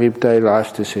making everyday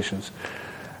life's decisions?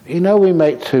 We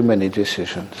make too many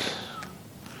decisions.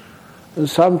 And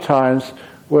sometimes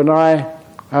when I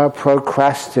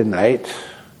procrastinate,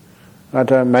 I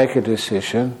don't make a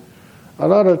decision, a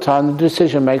lot of the time the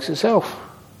decision makes itself.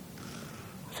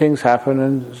 Things happen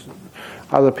and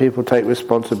other people take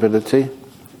responsibility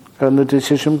and the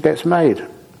decision gets made.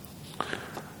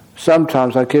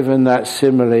 Sometimes I've given that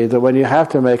simile that when you have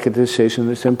to make a decision,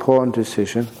 it's an important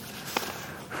decision.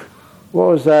 What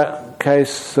was that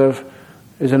case of,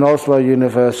 is in Oslo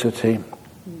University.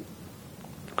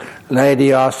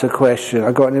 Lady asked a question,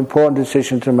 "I've got an important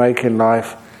decision to make in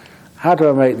life. How do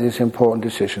I make these important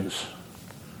decisions?"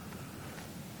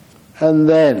 And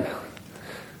then,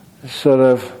 instead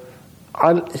of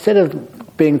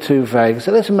being too vague,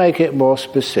 so let's make it more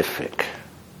specific.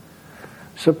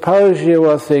 Suppose you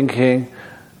are thinking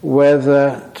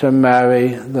whether to marry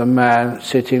the man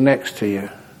sitting next to you.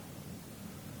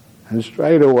 And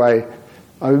straight away,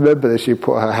 I remember that she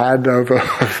put her hand over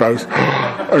her face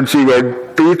and she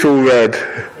went beetle red.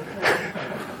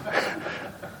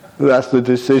 That's the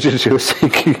decision she was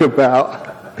thinking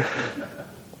about.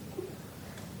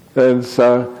 And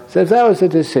so if that was the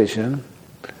decision,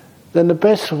 then the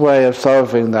best way of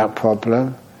solving that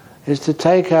problem is to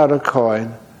take out a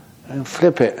coin and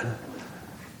flip it.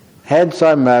 Heads,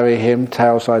 I marry him,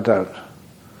 tails, I don't.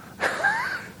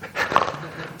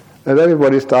 And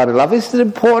everybody started laughing. It's an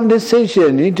important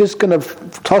decision. You're just going to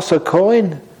toss a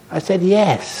coin? I said,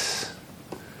 yes.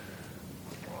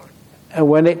 And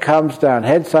when it comes down,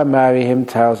 heads, I marry him,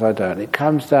 tails, I don't. It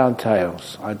comes down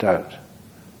tails, I don't.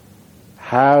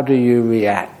 How do you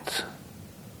react?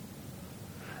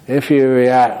 If you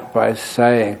react by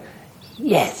saying,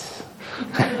 yes,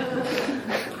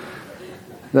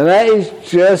 then that is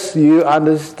just you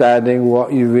understanding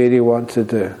what you really want to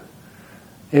do.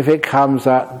 If it comes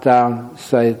up, down,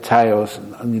 say, tails,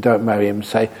 and you don't marry him,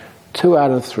 say, 2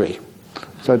 out of 3.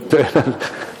 So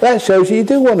that shows you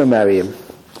do want to marry him.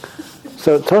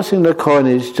 So tossing the coin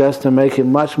is just to make it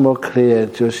much more clear,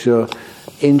 just your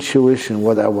intuition,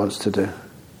 what that wants to do.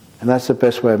 And that's the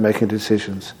best way of making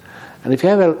decisions. And if you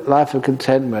have a life of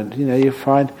contentment, you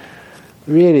find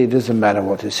really it doesn't matter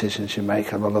what decisions you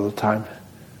make a lot of the time.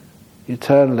 You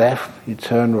turn left, you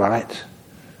turn right.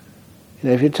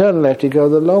 If you turn left, you go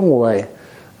the long way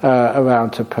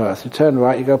around to Perth. You turn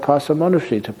right, you go past the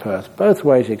monastery to Perth. Both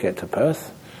ways you get to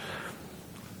Perth.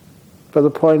 But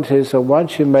the point is that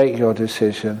once you make your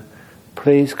decision,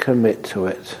 please commit to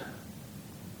it.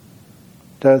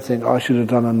 Don't think, I should have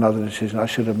done another decision, I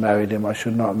should have married him, I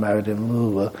should not have married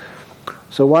him.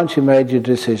 So once you made your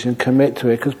decision, commit to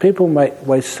it, because people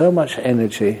waste so much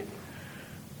energy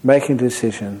making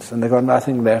decisions, and they've got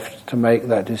nothing left to make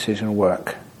that decision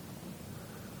work.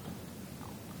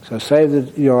 So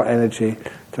save your energy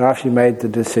to after you made the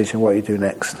decision what you do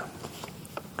next.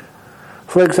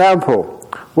 For example,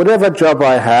 whatever job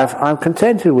I have, I'm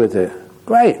contented with it.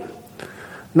 Great.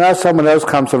 Now someone else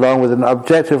comes along with an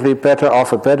objectively better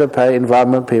offer, better pay,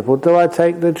 environment, people. Do I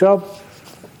take the job?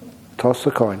 Toss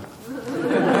the coin.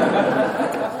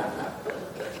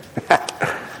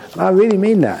 I really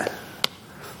mean that.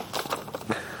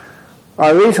 I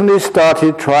recently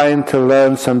started trying to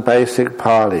learn some basic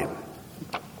Pali.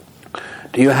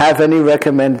 Do you have any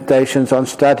recommendations on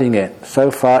studying it?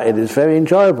 So far it is very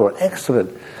enjoyable.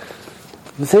 Excellent.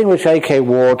 The thing which A.K.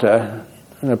 Warder,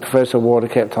 Professor Warder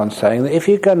kept on saying, that if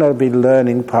you're going to be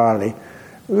learning Pali,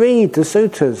 read the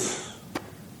suttas,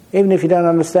 even if you don't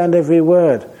understand every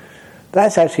word.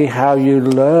 That's actually how you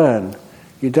learn.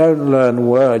 You don't learn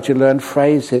words, you learn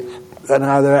phrases and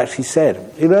how they're actually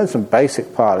said. You learn some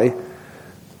basic Pali,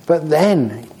 but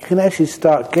then you can actually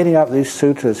start getting up these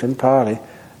sutras in Pali,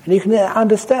 and you can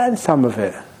understand some of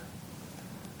it.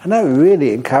 And that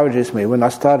really encourages me when I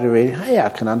started reading, hey, I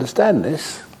can understand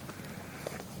this.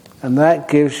 And that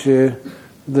gives you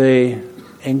the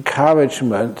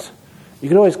encouragement. You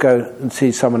can always go and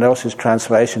see someone else's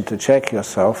translation to check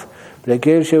yourself, but it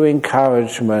gives you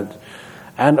encouragement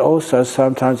and also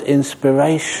sometimes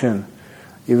inspiration.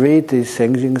 You read these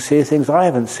things, you can see things I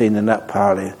haven't seen in that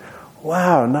Pali.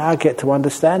 Wow, now I get to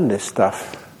understand this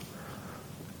stuff.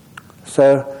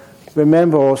 So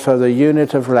remember also the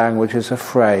unit of language is a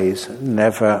phrase,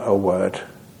 never a word.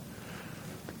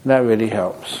 And that really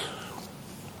helps.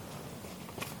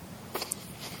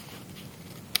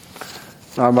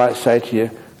 I might say to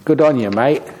you, good on you,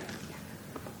 mate.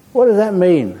 What does that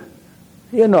mean?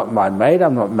 You're not my mate,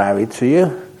 I'm not married to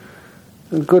you.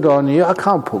 Good on you, I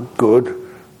can't put good.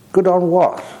 Good on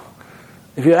what?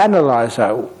 If you analyse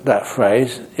that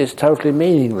phrase, it's totally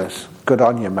meaningless. Good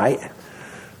on you, mate.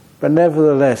 But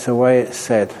nevertheless, the way it's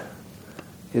said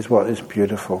is what is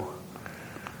beautiful.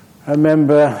 I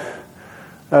remember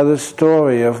the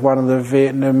story of one of the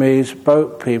Vietnamese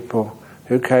boat people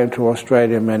who came to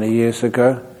Australia many years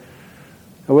ago.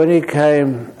 And when he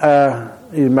came,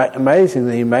 amazing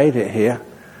that he made it here.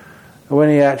 And when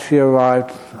he actually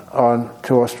arrived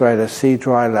to Australia, sea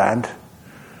dry land,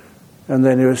 and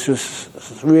then he was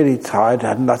just really tired,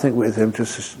 had nothing with him,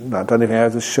 I don't even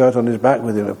have the shirt on his back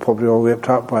with him, it probably all ripped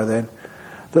up by then.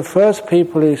 The first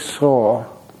people he saw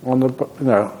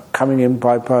coming in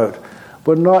by boat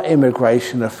were not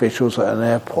immigration officials at an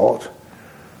airport.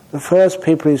 The first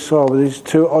people he saw were these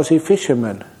 2 Aussie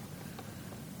fishermen.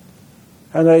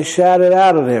 And they shouted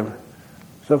out at him,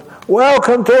 so,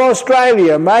 welcome to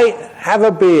Australia, mate, have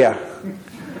a beer.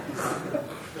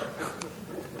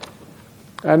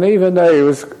 And even though he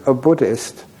was a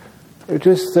Buddhist, it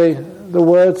was just the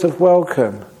words of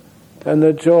welcome and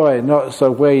the joy, not so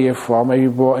where you're from, have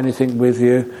you brought anything with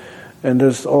you, and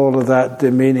there's all of that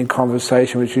demeaning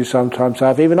conversation which you sometimes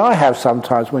have. Even I have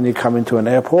sometimes when you come into an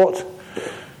airport.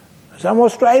 I'm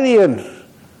Australian.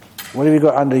 What have you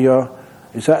got under your...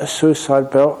 Is that a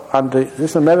suicide belt?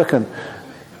 This American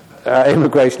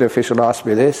immigration official asked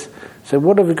me this. I said,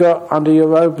 what have you got under your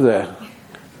robe there?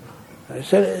 I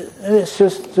said, it's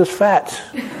just fat.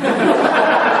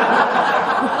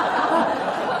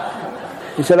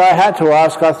 He said, I had to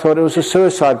ask, I thought it was a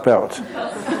suicide belt.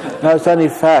 No, it's only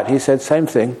fat. He said, same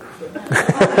thing.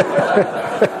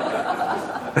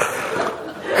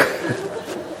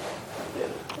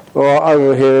 Or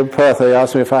over here in Perth, they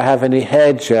asked me if I have any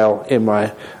hair gel in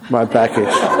my baggage.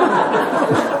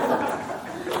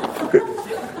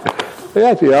 He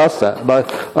actually asked that, and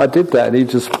I did that, and he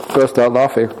just burst out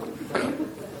laughing.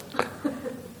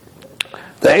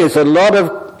 There is a lot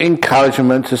of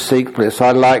encouragement to seek bliss.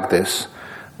 I like this.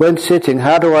 When sitting,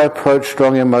 how do I approach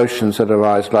strong emotions that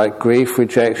arise, like grief,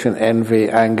 rejection, envy,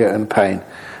 anger, and pain?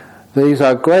 These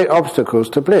are great obstacles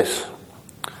to bliss.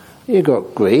 You've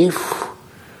got grief.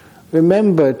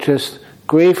 Remember, just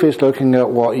grief is looking at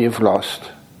what you've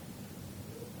lost.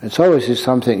 It's obviously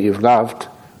something you've loved,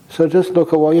 so just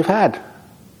look at what you've had.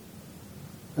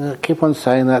 I keep on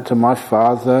saying that to my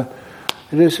father.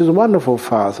 This is a wonderful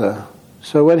father.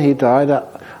 So when he died,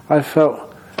 I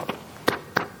felt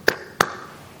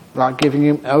like giving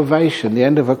him ovation, the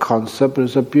end of a concert, but it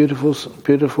was a beautiful,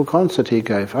 beautiful concert he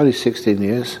gave, only 16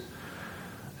 years.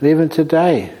 And even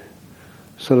today,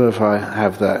 sort of I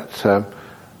have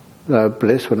that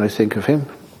bliss when I think of him.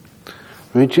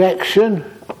 Rejection.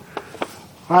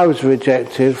 I was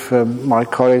rejected from my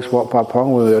colleagues Wat Pah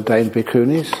Pong when we were ordained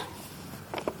bhikkhunis.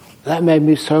 That made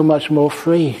me so much more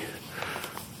free.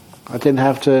 I didn't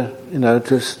have to,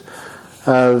 just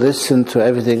listen to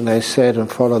everything they said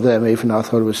and follow them, even though I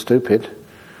thought it was stupid.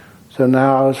 So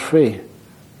now I was free.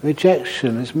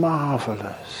 Rejection is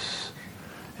marvelous.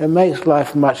 It makes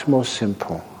life much more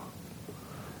simple.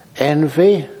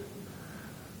 Envy.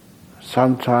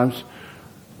 Sometimes,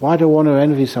 why do I want to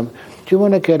envy someone? Do you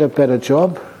want to get a better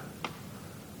job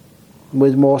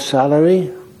with more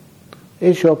salary?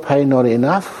 Is your pay not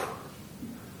enough?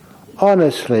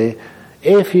 Honestly,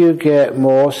 if you get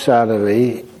more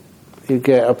salary, you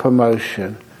get a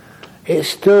promotion, it's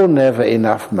still never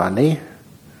enough money,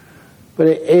 but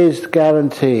it is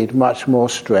guaranteed much more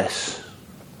stress.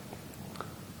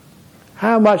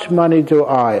 How much money do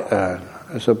I earn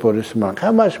as a Buddhist monk?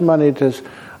 How much money does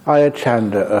Ayya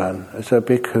Chanda earn as a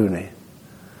bhikkhuni?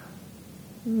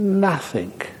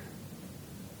 Nothing.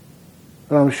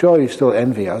 But I'm sure you still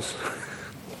envy us.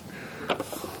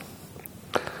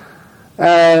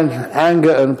 And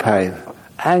anger and pain.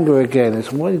 Anger again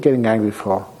is, what are you getting angry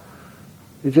for?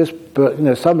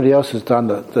 Somebody else has done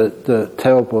the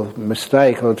terrible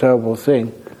mistake or the terrible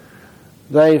thing.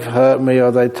 They've hurt me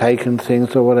or they've taken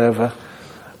things or whatever.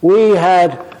 We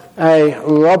had a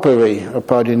robbery at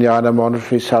Bodhinyana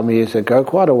Monastery some years ago,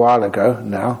 quite a while ago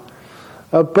now.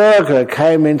 A burglar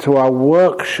came into our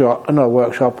workshop,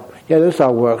 this is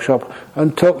our workshop,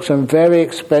 and took some very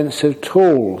expensive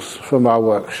tools from our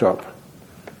workshop.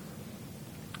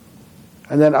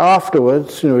 And then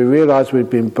afterwards, we realised we'd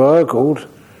been burgled,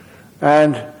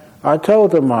 and I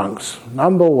told the monks,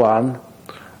 number one,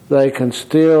 they can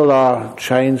steal our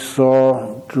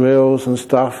chainsaw, drills and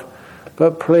stuff,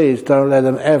 but please don't let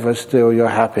them ever steal your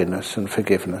happiness and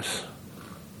forgiveness.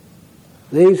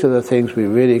 These are the things we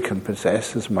really can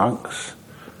possess as monks,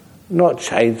 not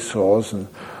chainsaws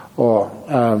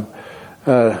or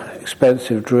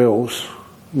expensive drills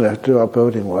to do our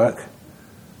building work.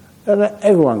 And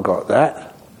everyone got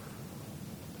that.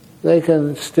 They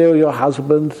can steal your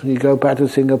husband. You go back to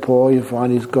Singapore, you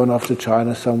find he's gone off to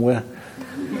China somewhere.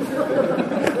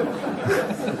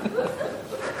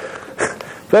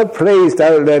 But please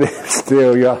don't let him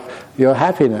steal your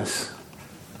happiness.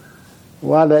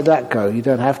 Why let that go? You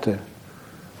don't have to.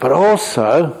 But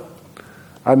also,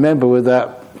 I remember with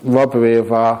that robbery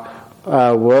of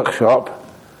our workshop,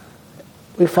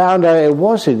 we found out it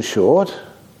was insured.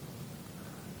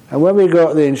 And when we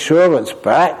got the insurance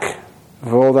back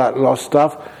for all that lost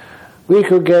stuff, we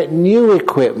could get new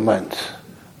equipment,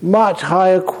 much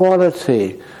higher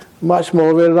quality, much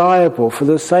more reliable for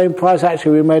the same price.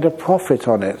 Actually, we made a profit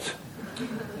on it.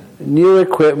 New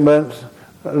equipment,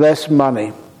 less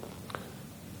money.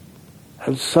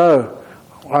 And so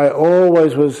I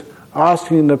always was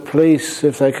asking the police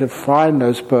if they could find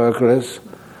those burglars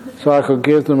so I could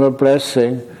give them a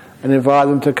blessing and invite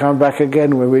them to come back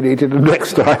again when we needed them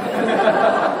next time.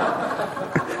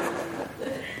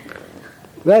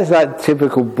 That's that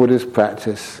typical Buddhist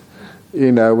practice.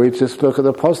 We just look at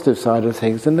the positive side of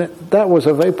things, and that was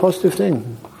a very positive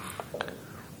thing.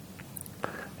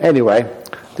 Anyway,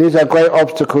 these are great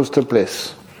obstacles to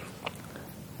bliss.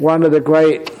 One of the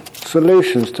great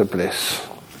solutions to bliss.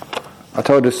 I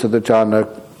told this to the Jhana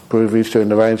Guruvis during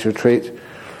the Rains Retreat,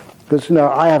 because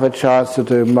I have a chance to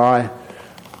do my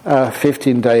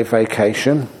 15-day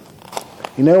vacation.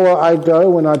 You know where I go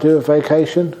when I do a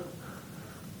vacation?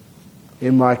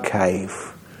 In my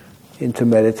cave, into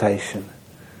meditation.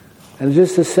 And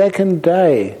just the second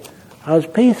day, I was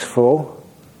peaceful,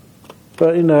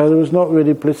 but there was not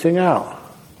really blissing out.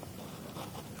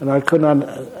 And I couldn't,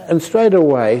 and straight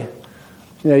away,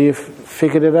 you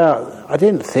figured it out. I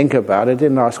didn't think about it,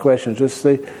 didn't ask questions, just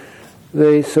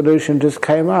the solution just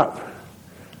came up.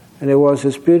 And it was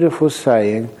this beautiful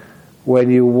saying, when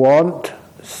you want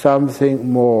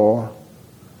something more,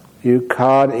 you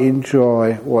can't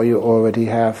enjoy what you already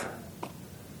have.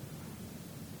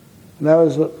 And that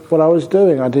was what I was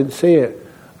doing. I didn't see it.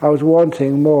 I was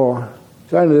wanting more.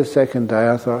 It's only the second day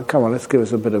I thought, come on, let's give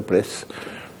us a bit of bliss.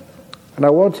 And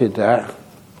I wanted that,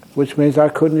 which means I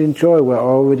couldn't enjoy where I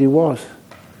already was.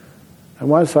 And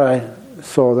once I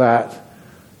saw that,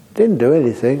 didn't do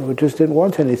anything, we just didn't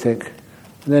want anything.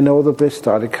 And then all the bliss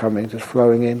started coming, just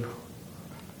flowing in.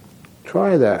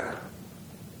 Try that.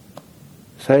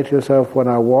 Say to yourself, when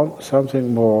I want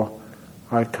something more,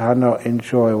 I cannot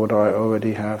enjoy what I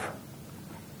already have.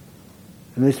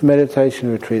 In this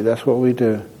meditation retreat, that's what we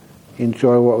do.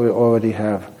 Enjoy what we already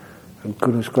have. And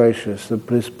goodness gracious, the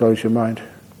bliss blows your mind.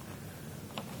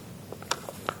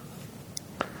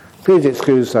 Please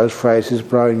excuse those phrases,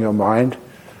 blowing your mind.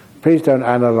 Please don't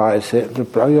analyse it. To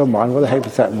blow your mind, what the heck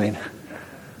does that mean?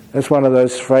 That's one of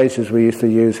those phrases we used to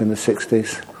use in the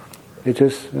 60s. It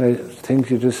just, things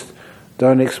you just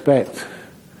don't expect.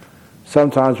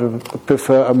 Sometimes we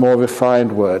prefer a more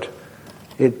refined word.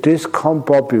 It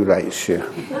discombobulates you.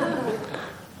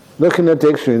 Look in the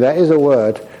dictionary, that is a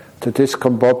word, to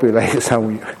discombobulate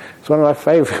someone. It's one of my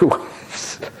favourite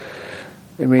words.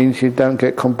 It means you don't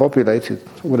get combobulated,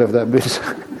 whatever that means.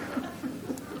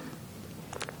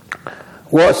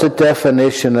 What's the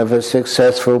definition of a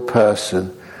successful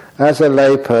person? As a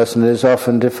lay person, it is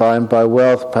often defined by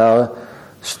wealth, power,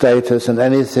 status, and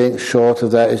anything short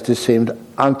of that is deemed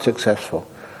unsuccessful.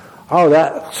 Oh,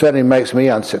 that certainly makes me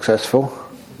unsuccessful.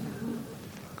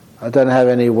 I don't have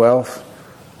any wealth,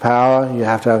 power. You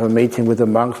have to have a meeting with the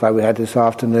monks like we had this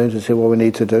afternoon to see what we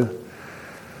need to do.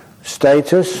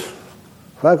 Status.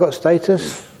 Have I got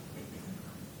status?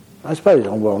 I suppose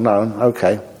I'm well known.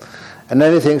 Okay. And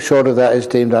anything short of that is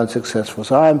deemed unsuccessful.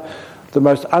 So I'm the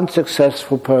most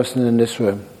unsuccessful person in this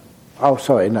room. Oh,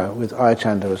 sorry, no, with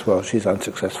Ayachanda as well. She's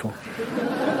unsuccessful.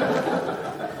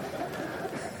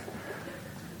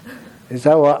 Is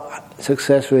that what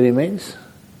success really means?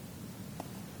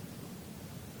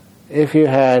 If you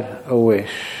had a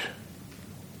wish,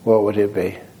 what would it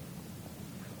be?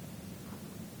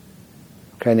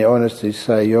 Can you honestly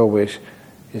say your wish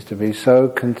is to be so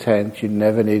content you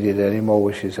never needed any more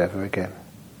wishes ever again?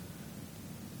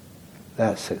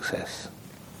 That's success.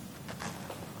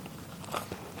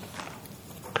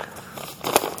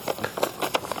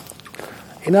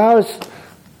 You know, I was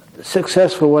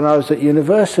successful when I was at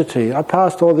university. I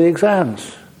passed all the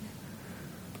exams.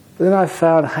 But then I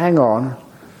found, hang on,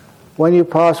 when you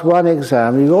pass one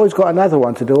exam, you've always got another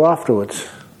one to do afterwards.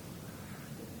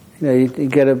 You know, you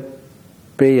get a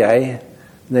BA,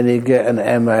 then you get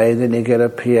an MA, then you get a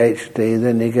PhD,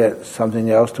 then you get something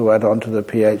else to add on to the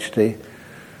PhD.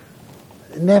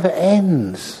 It never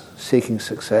ends, seeking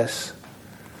success.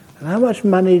 And how much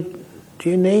money do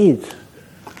you need?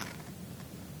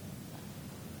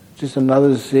 Just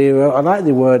another zero. I like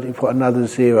the word, you put another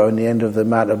zero in the end of the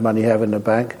amount of money you have in the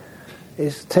bank.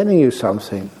 It's telling you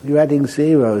something. You're adding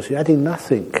zeros, you're adding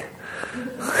nothing.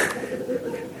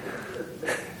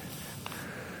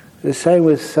 The same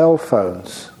with cell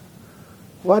phones.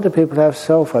 Why do people have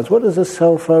cell phones? What does a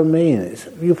cell phone mean?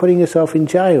 You're putting yourself in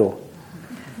jail.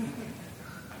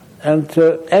 And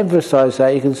to emphasize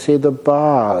that, you can see the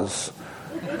bars.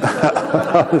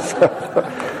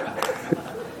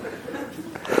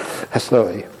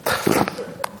 Sorry.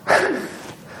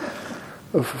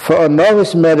 For a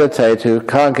novice meditator who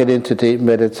can't get into deep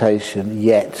meditation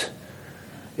yet,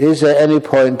 is there any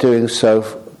point doing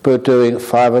so, but doing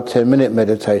 5 or 10 minute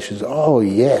meditations? Oh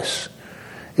yes.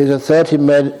 Is a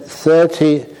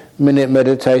 30-minute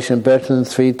meditation better than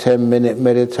 3 10-minute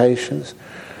meditations?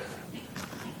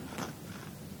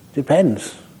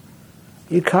 Depends.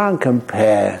 You can't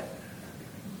compare.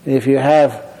 If you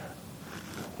have...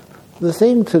 The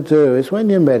thing to do is when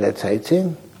you're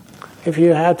meditating, if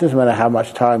you have, doesn't matter how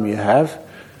much time you have,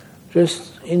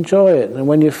 just enjoy it. And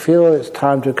when you feel it's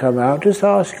time to come out, just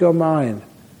ask your mind,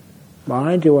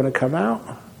 mind, do you want to come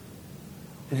out?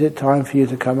 Is it time for you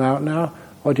to come out now?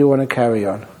 Or do you want to carry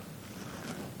on?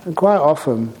 And quite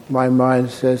often my mind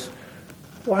says,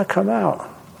 why come out?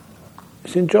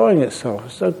 It's enjoying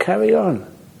itself, so carry on.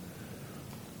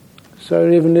 So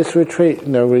even this retreat, you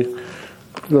know,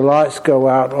 the lights go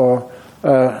out or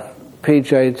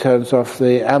PJ turns off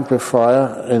the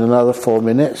amplifier in another 4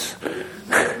 minutes.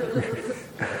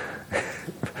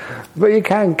 But you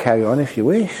can carry on if you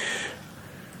wish.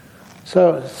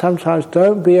 So sometimes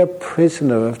don't be a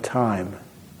prisoner of time.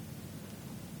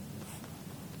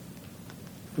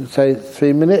 Say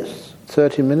 3 minutes,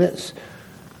 30 minutes.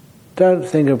 don't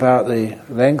think about the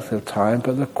length of time,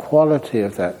 but the quality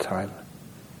of that time.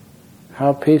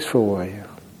 How peaceful were you?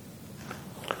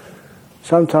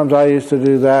 Sometimes I used to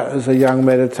do that as a young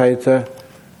meditator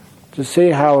to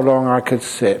see how long I could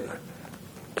sit,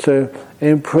 to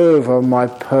improve on my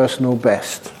personal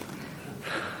best.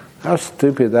 How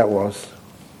stupid that was.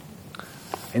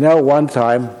 One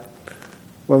time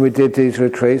when we did these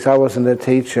retreats, I wasn't a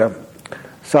teacher.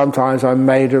 Sometimes I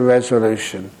made a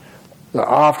resolution that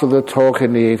after the talk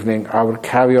in the evening I would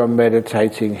carry on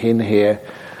meditating in here,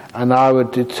 and I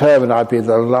would determine I'd be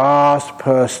the last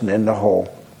person in the hall.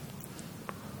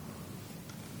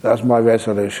 That was my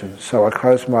resolution. So I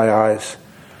closed my eyes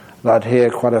and I'd hear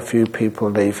quite a few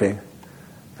people leaving,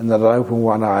 and then I'd open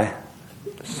one eye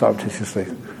surreptitiously.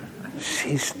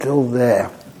 She's still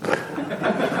there.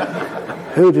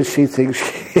 Who does she think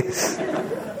she is?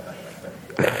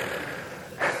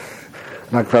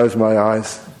 And I closed my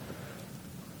eyes.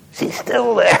 She's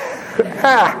still there.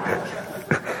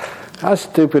 How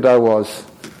stupid I was.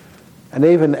 And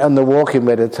even on the walking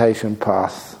meditation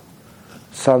path,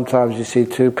 sometimes you see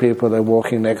two people, they're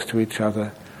walking next to each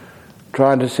other,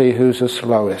 trying to see who's the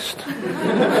slowest.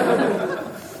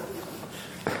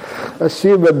 That's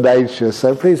human nature,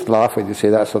 so please laugh when you see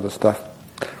that sort of stuff.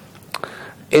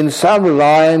 In some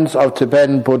lines of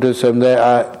Tibetan Buddhism, there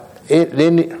are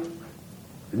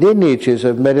lineages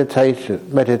of meditators,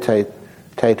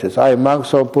 i.e.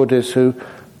 monks or Buddhists who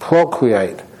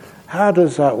procreate. How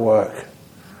does that work?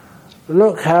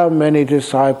 Look how many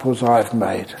disciples I've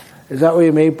made. Is that what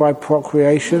you mean by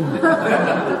procreation?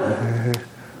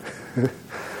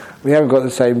 We haven't got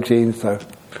the same genes though.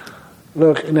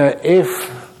 Look,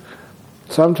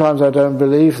 sometimes I don't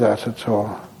believe that at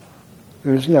all.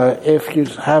 Because, if you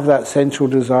have that sensual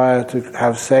desire to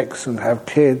have sex and have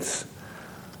kids,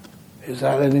 is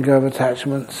that letting go of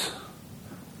attachments?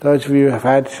 Those of you who have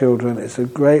had children, it's a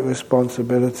great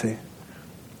responsibility.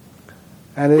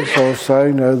 And it's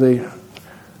also, the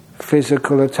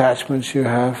physical attachments you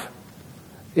have.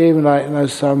 Even like,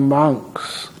 some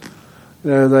monks,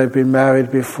 they've been married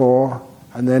before,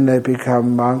 and then they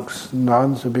become monks.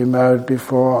 Nuns have been married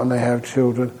before, and they have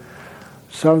children.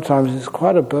 Sometimes it's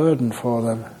quite a burden for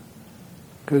them,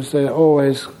 because they're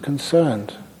always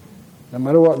concerned. No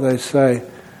matter what they say,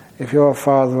 if you're a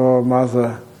father or a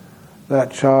mother,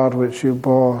 that child which you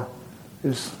bore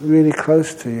is really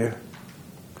close to you.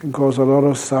 It can cause a lot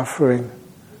of suffering,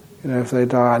 if they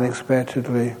die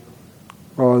unexpectedly,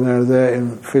 or they're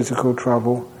in physical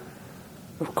trouble.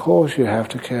 Of course you have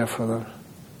to care for them.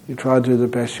 You try to do the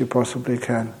best you possibly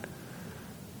can.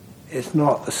 It's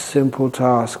not a simple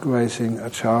task raising a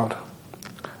child.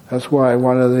 That's why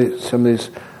some of these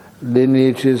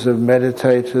lineages of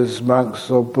meditators, monks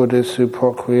or Buddhists who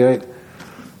procreate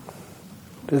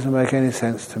doesn't make any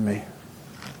sense to me.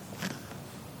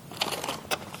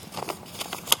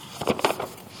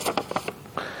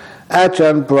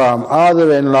 Ajahn Brahm, are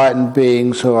there enlightened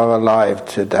beings who are alive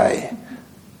today?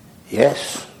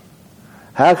 Yes.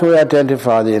 How can we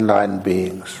identify the enlightened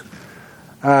beings?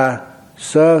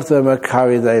 Serve them a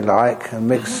curry they like and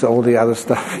mix all the other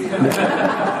stuff in.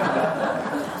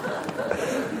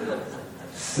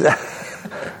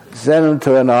 Send them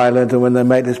to an island, and when they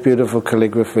make this beautiful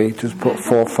calligraphy, just put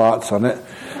 4 farts on it.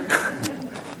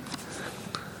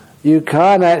 You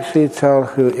can't actually tell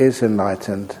who is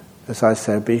enlightened, as I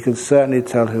said, but you can certainly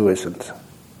tell who isn't.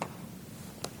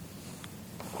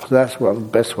 So that's the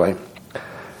best way.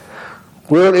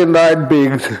 Will enlightened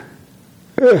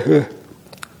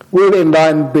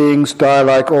beings die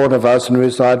like all of us and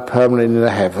reside permanently in the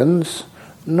heavens?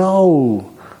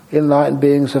 No. Enlightened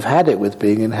beings have had it with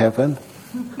being in heaven.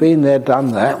 Been there,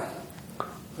 done that.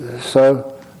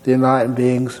 So the enlightened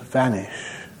beings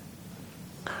vanish.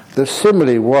 The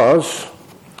simile was,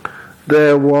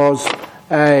 there was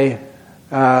this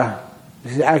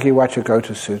is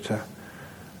Agiwachagota Sutta.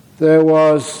 There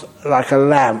was like a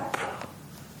lamp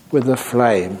with a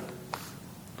flame.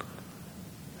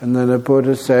 And then the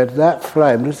Buddha said, that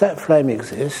flame, does that flame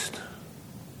exist?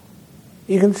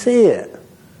 You can see it.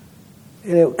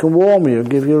 It can warm you and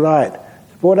give you light.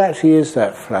 What actually is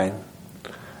that flame?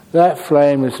 That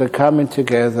flame is the coming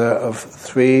together of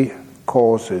 3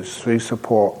 causes, 3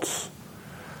 supports.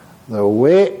 The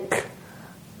wick,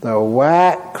 the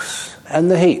wax,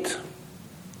 and the heat.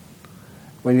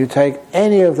 When you take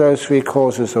any of those 3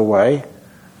 causes away,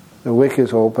 the wick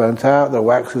is all burnt out, the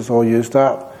wax is all used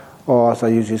up, or as I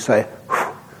usually say,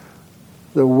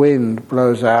 the wind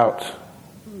blows out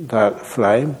that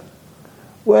flame.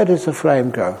 Where does the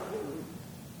flame go?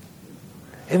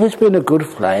 If it's been a good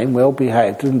flame, well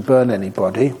behaved, didn't burn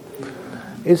anybody,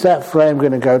 Is that flame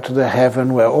going to go to the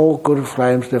heaven where all good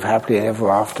flames live happily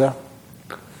ever after?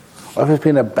 Or if it's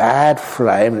been a bad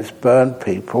flame that's burnt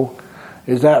people,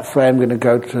 is that flame going to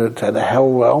go to the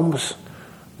hell realms,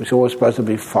 which are always supposed to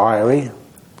be fiery?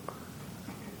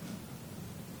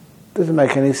 Doesn't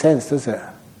make any sense, does it?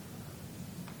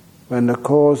 When the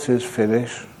cause is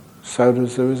finished, so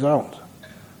does the result.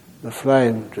 The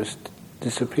flame just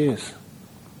disappears,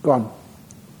 gone.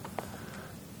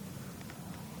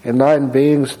 Enlightened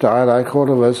beings die like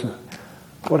all of us.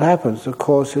 What happens? The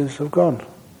causes have gone.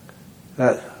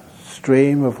 That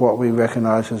stream of what we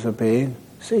recognize as a being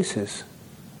ceases.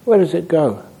 Where does it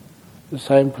go? The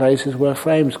same places where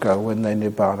flames go when they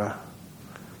nibbana.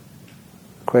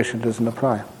 The question doesn't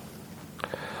apply.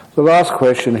 The last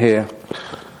question here.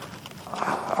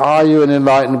 Are you an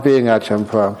enlightened being, Ajahn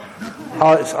Brahm?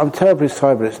 I'm terribly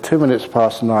sorry, but it's 2 minutes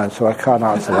past 9, so I can't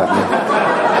answer that now.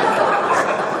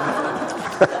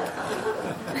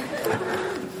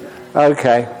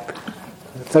 Okay.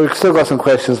 So we've still got some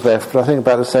questions left, but I think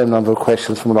about the same number of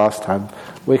questions from last time.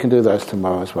 We can do those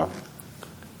tomorrow as well.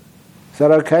 Is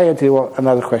that okay, or do you want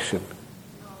another question?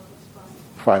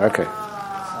 Fine, okay.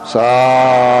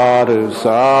 Sadhu,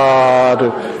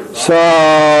 sadhu,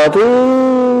 sadhu.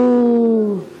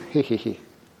 He.